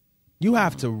that. You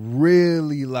have to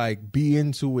really, like, be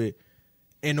into it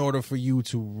in order for you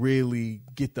to really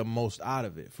get the most out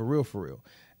of it. For real, for real.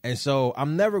 And so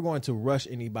I'm never going to rush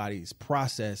anybody's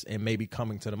process and maybe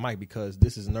coming to the mic, because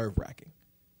this is nerve-wracking.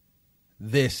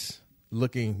 This,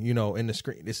 looking, in the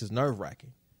screen, this is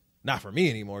nerve-wracking. Not for me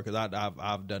anymore, because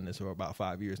I've done this for about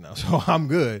 5 years now, so I'm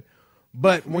good.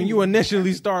 But when you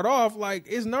initially start off, like,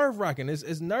 it's nerve-wracking.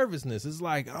 It's nervousness. It's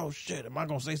like, oh, shit, am I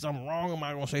going to say something wrong? Am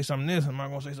I going to say something this? Am I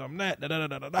going to say something that?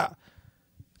 Da-da-da-da-da.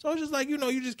 So it's just like,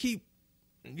 you just keep,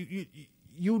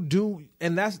 you do,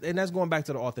 and that's going back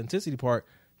to the authenticity part.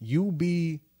 You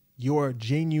be your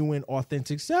genuine,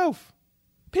 authentic self.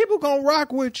 People going to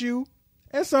rock with you,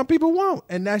 and some people won't.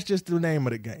 And that's just the name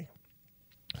of the game.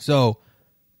 So,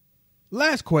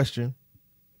 last question,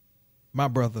 my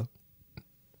brother.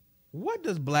 What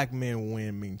does black men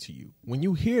win mean to you? When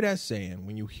you hear that saying,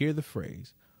 when you hear the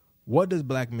phrase, what does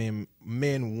black men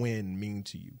win mean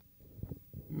to you?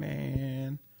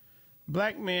 Man,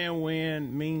 black men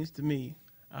win means to me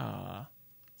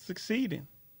succeeding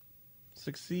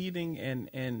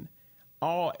in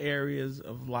all areas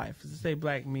of life. To say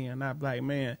black men, not black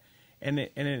man, and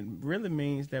it really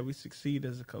means that we succeed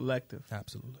as a collective.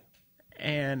 Absolutely.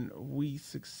 And we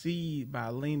succeed by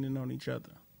leaning on each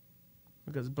other.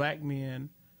 Because black men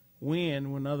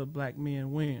win when other black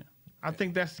men win. I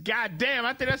think that's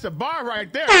a bar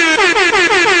right there.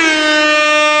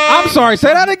 I'm sorry,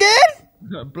 say that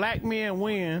again? Black men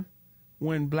win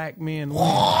when black men win.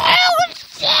 Oh,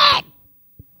 shit!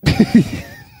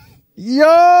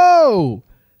 Yo!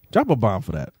 Drop a bomb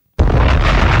for that.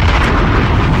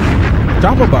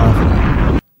 Drop a bomb for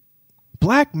that.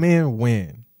 Black men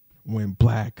win when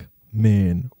black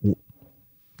men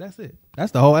That's it.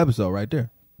 That's the whole episode right there.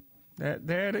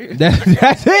 There it is.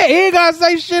 That's it. He ain't gotta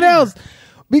say shit else.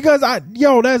 Because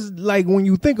that's like, when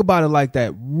you think about it like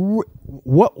that,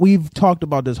 what we've talked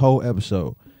about this whole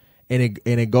episode, and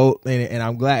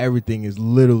I'm glad everything is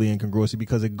literally in congruency,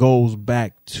 because it goes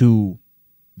back to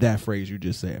that phrase you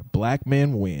just said. Black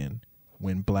men win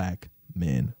when black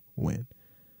men win.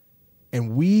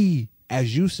 And we,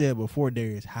 as you said before,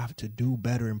 Darius, have to do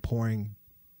better in pouring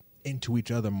into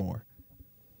each other more.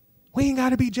 We ain't got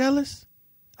to be jealous.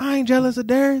 I ain't jealous of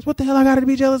Darius. What the hell I got to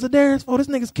be jealous of Darius for? This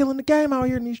nigga's killing the game out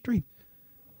here in these streets.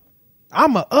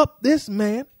 I'ma up this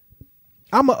man.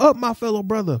 I'ma up my fellow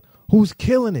brother who's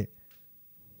killing it.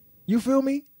 You feel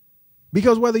me?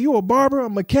 Because whether you a barber, a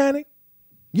mechanic,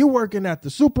 you working at the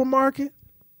supermarket,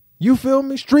 you feel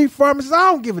me? Street pharmacist,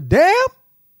 I don't give a damn.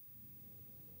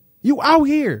 You out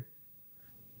here.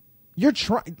 You're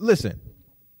trying. Listen,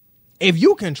 if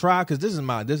you can try, because this is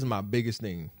my biggest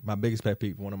thing, my biggest pet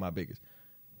peeve, one of my biggest.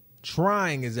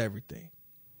 Trying is everything.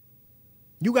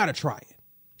 You got to try it.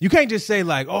 You can't just say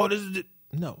like, oh, this is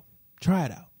no. Try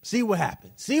it out. See what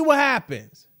happens. See what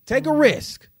happens. Take a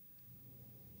risk.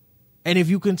 And if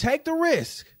you can take the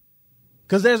risk,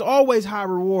 because there's always high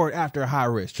reward after a high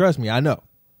risk. Trust me, I know.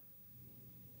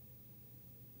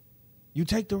 You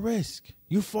take the risk.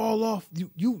 You fall off.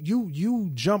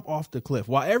 You jump off the cliff.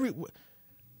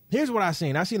 Here's what I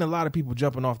seen. I seen a lot of people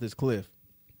jumping off this cliff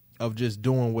of just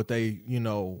doing what they,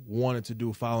 wanted to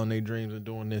do, following their dreams and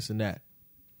doing this and that.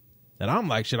 And I'm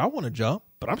like, shit, I want to jump,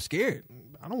 but I'm scared.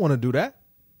 I don't want to do that.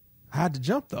 I had to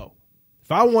jump though.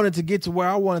 If I wanted to get to where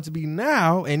I wanted to be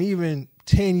now, and even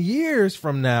 10 years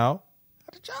from now,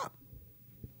 I had to jump.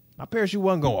 My parachute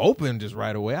wasn't going to open just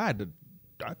right away. I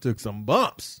took some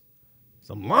bumps.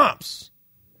 Some lumps.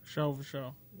 For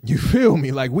sure. You feel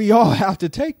me? Like, we all have to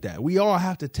take that. We all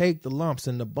have to take the lumps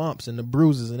and the bumps and the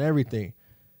bruises and everything.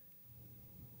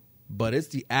 But it's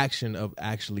the action of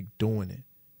actually doing it.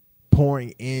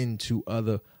 Pouring into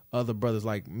other brothers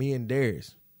like me and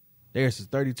Darius. Darius is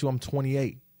 32. I'm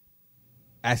 28.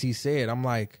 As he said, I'm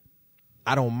like,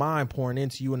 I don't mind pouring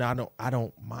into you, and I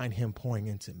don't mind him pouring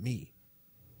into me.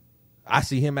 I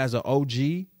see him as an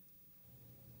OG.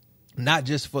 Not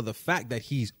just for the fact that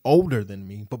he's older than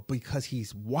me, but because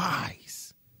he's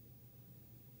wise.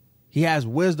 He has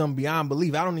wisdom beyond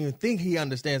belief. I don't even think he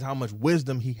understands how much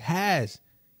wisdom he has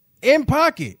in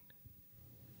pocket.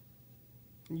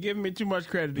 You're giving me too much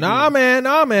credit. Nah,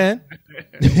 man.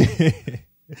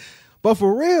 But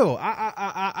for real,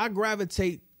 I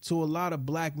gravitate to a lot of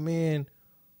black men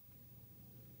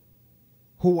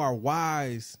who are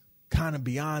wise, kind of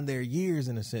beyond their years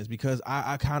in a sense, because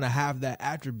I kind of have that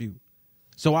attribute.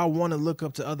 So I want to look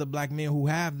up to other black men who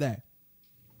have that,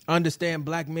 understand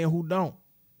black men who don't,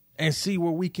 and see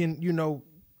where we can,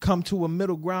 come to a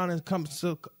middle ground and come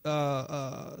to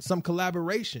some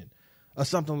collaboration or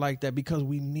something like that, because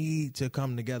we need to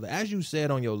come together. As you said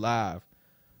on your live,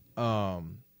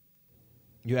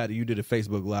 you did a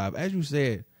Facebook live. As you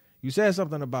said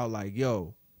something about like,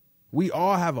 yo, we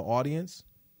all have an audience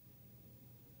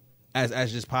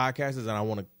as just podcasters, and I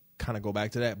want to kind of go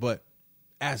back to that, but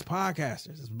as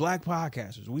podcasters, as black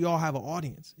podcasters, we all have an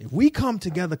audience. If we come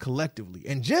together collectively,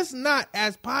 and just not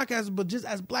as podcasters, but just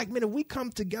as black men, if we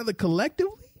come together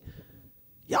collectively,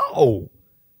 yo,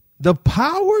 the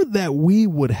power that we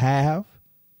would have.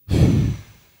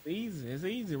 It's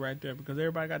easy right there, because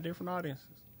everybody got different audiences.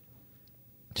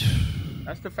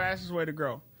 That's the fastest way to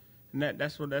grow. And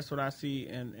that's what I see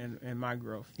in my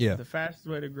growth. Yeah. The fastest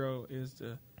way to grow is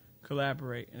to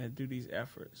collaborate and to do these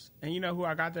efforts. And you know who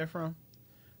I got that from?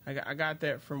 I got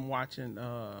that from watching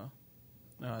all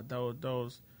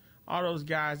those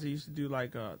guys that used to do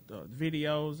like the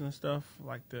videos and stuff,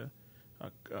 like the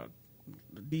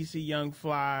DC Young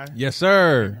Fly. Yes,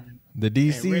 sir. The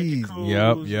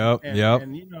DCs. Yep.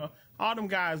 And all them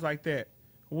guys like that.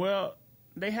 Well,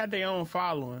 they had their own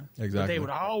following. Exactly. But they would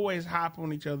always hop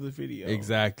on each other's videos.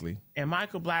 Exactly. And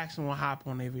Michael Blackson would hop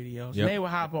on their videos. Yep. And they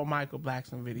would hop on Michael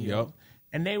Blackson videos. Yep.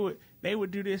 And they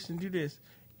would do this and do this.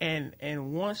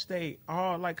 And once they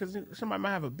all, like, because somebody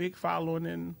might have a big following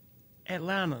in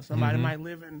Atlanta. Somebody might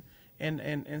live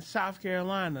in South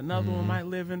Carolina. Another one might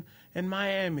live in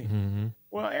Miami.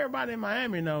 Well, everybody in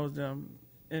Miami knows them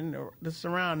in the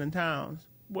surrounding towns.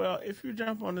 Well, if you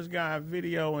jump on this guy's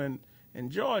video in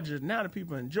Georgia, now the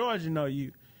people in Georgia know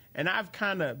you. And I've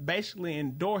kind of basically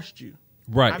endorsed you.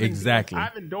 Right, exactly.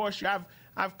 I've endorsed you.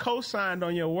 I've co-signed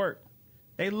on your work.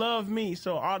 They love me,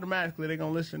 so automatically they're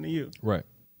going to listen to you. Right.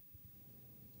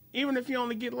 Even if you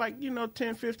only get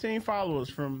 10, 15 followers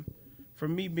from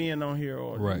from me being on here,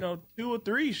 or Right. you know, 2 or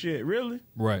 3 shit, really.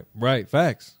 Right.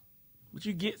 Facts. But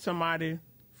you get somebody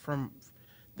from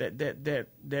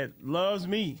that loves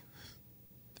me,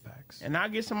 Facts. and I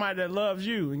get somebody that loves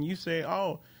you, and you say,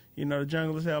 "Oh, you know, the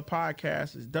Jungle is Hell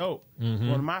podcast is dope. Mm-hmm.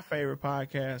 One of my favorite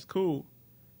podcasts. Cool."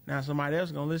 Now somebody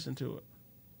else gonna listen to it.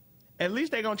 At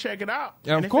least they gonna check it out.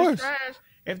 Yeah, and of if course. It's trash,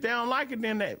 if they don't like it,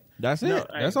 then That's it.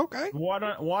 That's okay.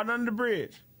 Water under the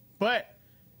bridge. But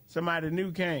somebody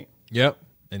new came. Yep.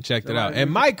 And checked it out. Somebody It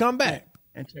new might come back.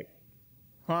 and check.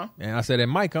 Huh? And I said it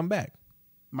might come back.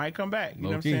 Might come back. You know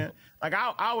what I'm Low-key. saying? Like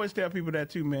I always tell people that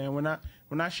too, man.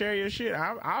 When I share your shit,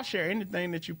 I'll share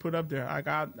anything that you put up there. Like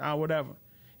I whatever.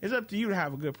 It's up to you to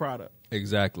have a good product.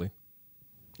 Exactly.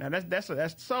 Now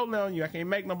that's solely on you. I can't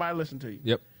make nobody listen to you.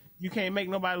 Yep. You can't make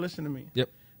nobody listen to me. Yep.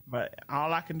 But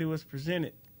all I can do is present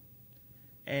it.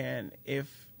 And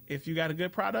if you got a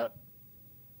good product,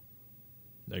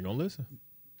 They're gonna listen.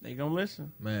 they gonna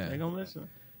listen. Man. They gonna listen.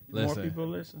 More Listen. people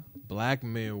listen. Black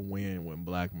men win when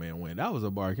black men win. That was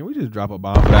a bar. Can we just drop a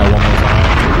bomb for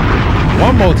that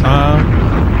one more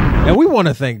time? And we want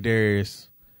to thank Darius,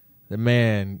 the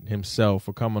man himself,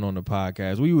 for coming on the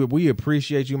podcast. We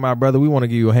appreciate you, my brother. We want to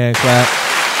give you a hand clap.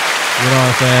 You know what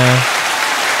I'm saying?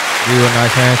 Give you a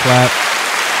nice hand clap.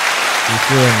 You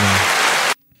feel me?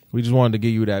 We just wanted to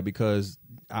give you that because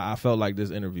I felt like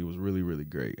this interview was really, really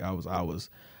great.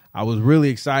 I was really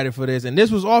excited for this, and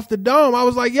this was off the dome. I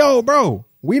was like, yo, bro,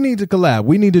 we need to collab.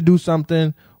 We need to do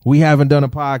something. We haven't done a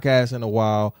podcast in a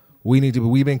while.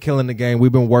 We've been killing the game.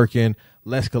 We've been working.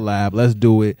 Let's collab. Let's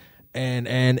do it.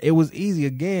 And it was easy.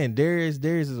 Again, Darius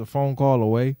is a phone call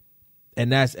away.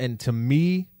 And to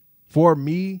me, for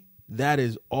me, that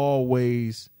is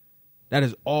always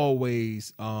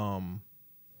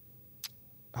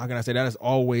how can I say that is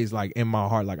always like in my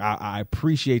heart. Like I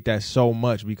appreciate that so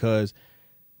much because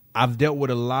I've dealt with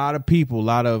a lot of people, a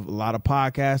lot of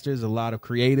podcasters, a lot of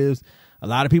creatives, a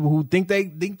lot of people who think they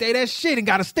that shit and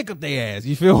got a stick up their ass.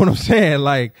 You feel what I'm saying?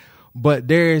 Like, but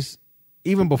there's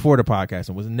even before the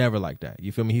podcasting was never like that.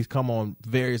 You feel me? He's come on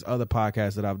various other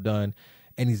podcasts that I've done,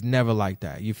 and he's never like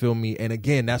that. You feel me? And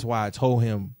again, that's why I told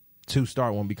him to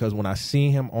start one, because when I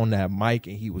seen him on that mic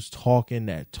and he was talking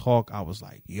that talk, I was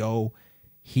like, yo,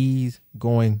 he's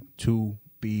going to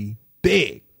be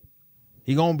big.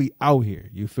 He gonna be out here.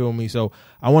 You feel me? So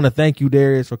I want to thank you,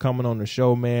 Darius, for coming on the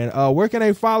show, man. Where can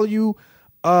they follow you?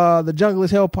 The Jungle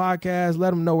is Hell podcast. Let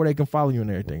them know where they can follow you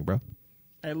and everything, bro.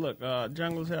 Hey, look,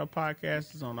 Jungle is Hell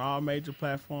podcast is on all major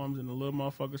platforms and the little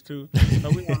motherfuckers too. So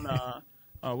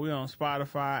we on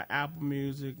Spotify, Apple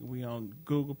Music, we on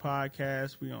Google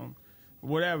Podcasts, we on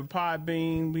whatever,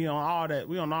 Podbean, we on all that.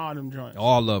 We on all them joints.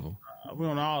 All of them. We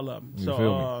on all of them. You So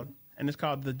feel me? and it's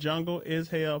called The Jungle is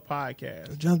Hell podcast.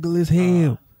 The Jungle is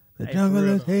Hell. The hey, Jungle for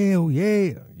real is Hell.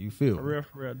 Yeah. You feel For me?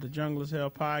 real. The Jungle is Hell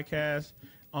podcast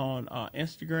on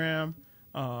Instagram.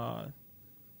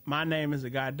 My name is a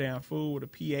goddamn fool with a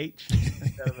PH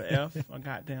instead of an F. A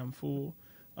goddamn fool.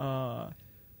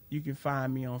 You can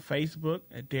find me on Facebook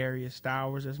at Darius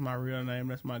Stowers. That's my real name.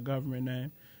 That's my government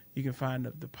name. You can find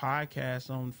the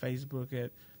podcast on Facebook at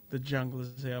The Jungle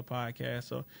is Hell podcast.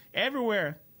 So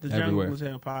everywhere, The Jungle is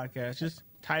Hell podcast. Just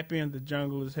type in The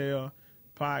Jungle is Hell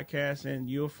podcast and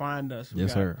you'll find us. We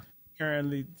Yes, sir.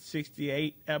 Currently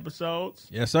 68 episodes.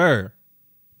 Yes, sir.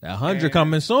 That 100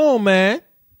 coming soon, man.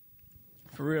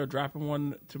 For real, dropping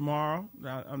one tomorrow.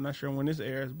 I'm not sure when this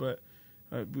airs, but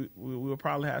we'll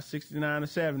probably have 69 or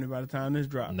 70 by the time this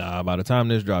drops. Nah, by the time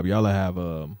this drop, y'all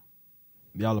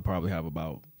will probably have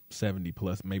about 70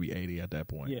 plus, maybe 80 at that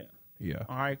point. Yeah. Yeah.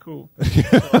 All right, cool. So,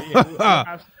 yeah, we'll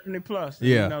have 70 plus.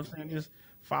 Yeah. You know what I'm saying? Just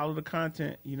follow the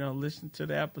content, listen to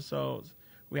the episodes.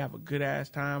 We have a good ass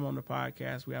time on the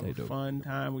podcast. We have a fun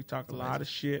time. We talk a lot of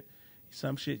shit.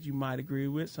 Some shit you might agree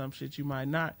with, some shit you might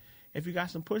not. If you got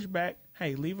some pushback,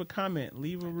 hey, leave a comment,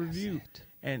 leave a review,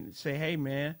 and say, hey,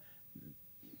 man,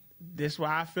 this is what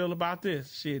I feel about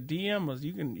this. Shit, DM us.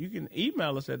 You can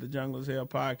email us at the Jungle is Hell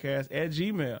podcast at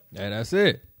Gmail. Yeah, that's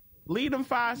it. Leave them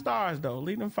 5 stars, though.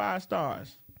 Leave them 5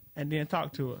 stars, and then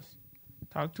talk to us.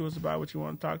 Talk to us about what you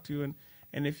want to talk to,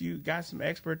 and if you got some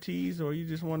expertise or you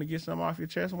just want to get something off your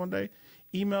chest one day,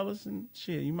 email us and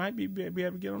shit. You might be able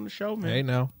to get on the show, man. Hey,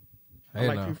 now. I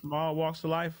like people from all walks of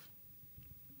life.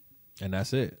 And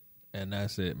that's it.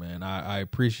 Man. I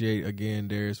appreciate, again,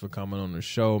 Darius, for coming on the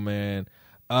show, man.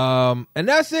 And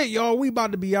that's it, y'all. We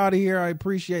about to be out of here. I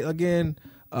appreciate, again,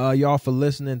 y'all for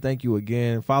listening. Thank you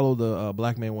again. Follow the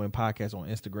Black Man Win podcast on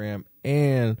Instagram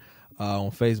and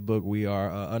on Facebook. We are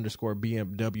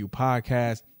 _BMW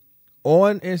podcast.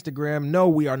 on Instagram. No,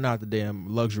 we are not the damn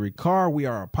luxury car. We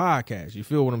are a podcast. You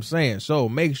feel what I'm saying? So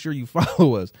make sure you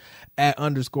follow us at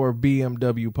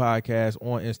 _BMW podcast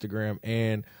on Instagram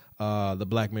and the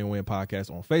Black Men Win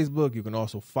podcast on Facebook. You can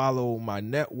also follow my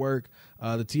network,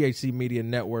 the THC Media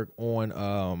Network,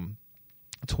 on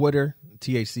Twitter,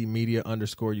 THC Media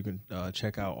 _. You can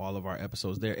check out all of our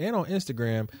episodes there, and on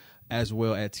Instagram as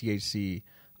well at THC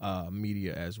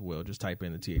Media as well. Just type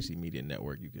in the THC Media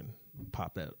Network. You can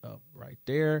pop that up right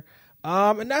there.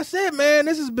 And that's it, man.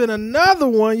 This has been another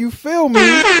one. You feel me?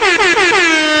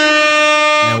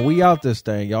 And we out this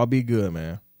thing. Y'all be good,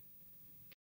 man.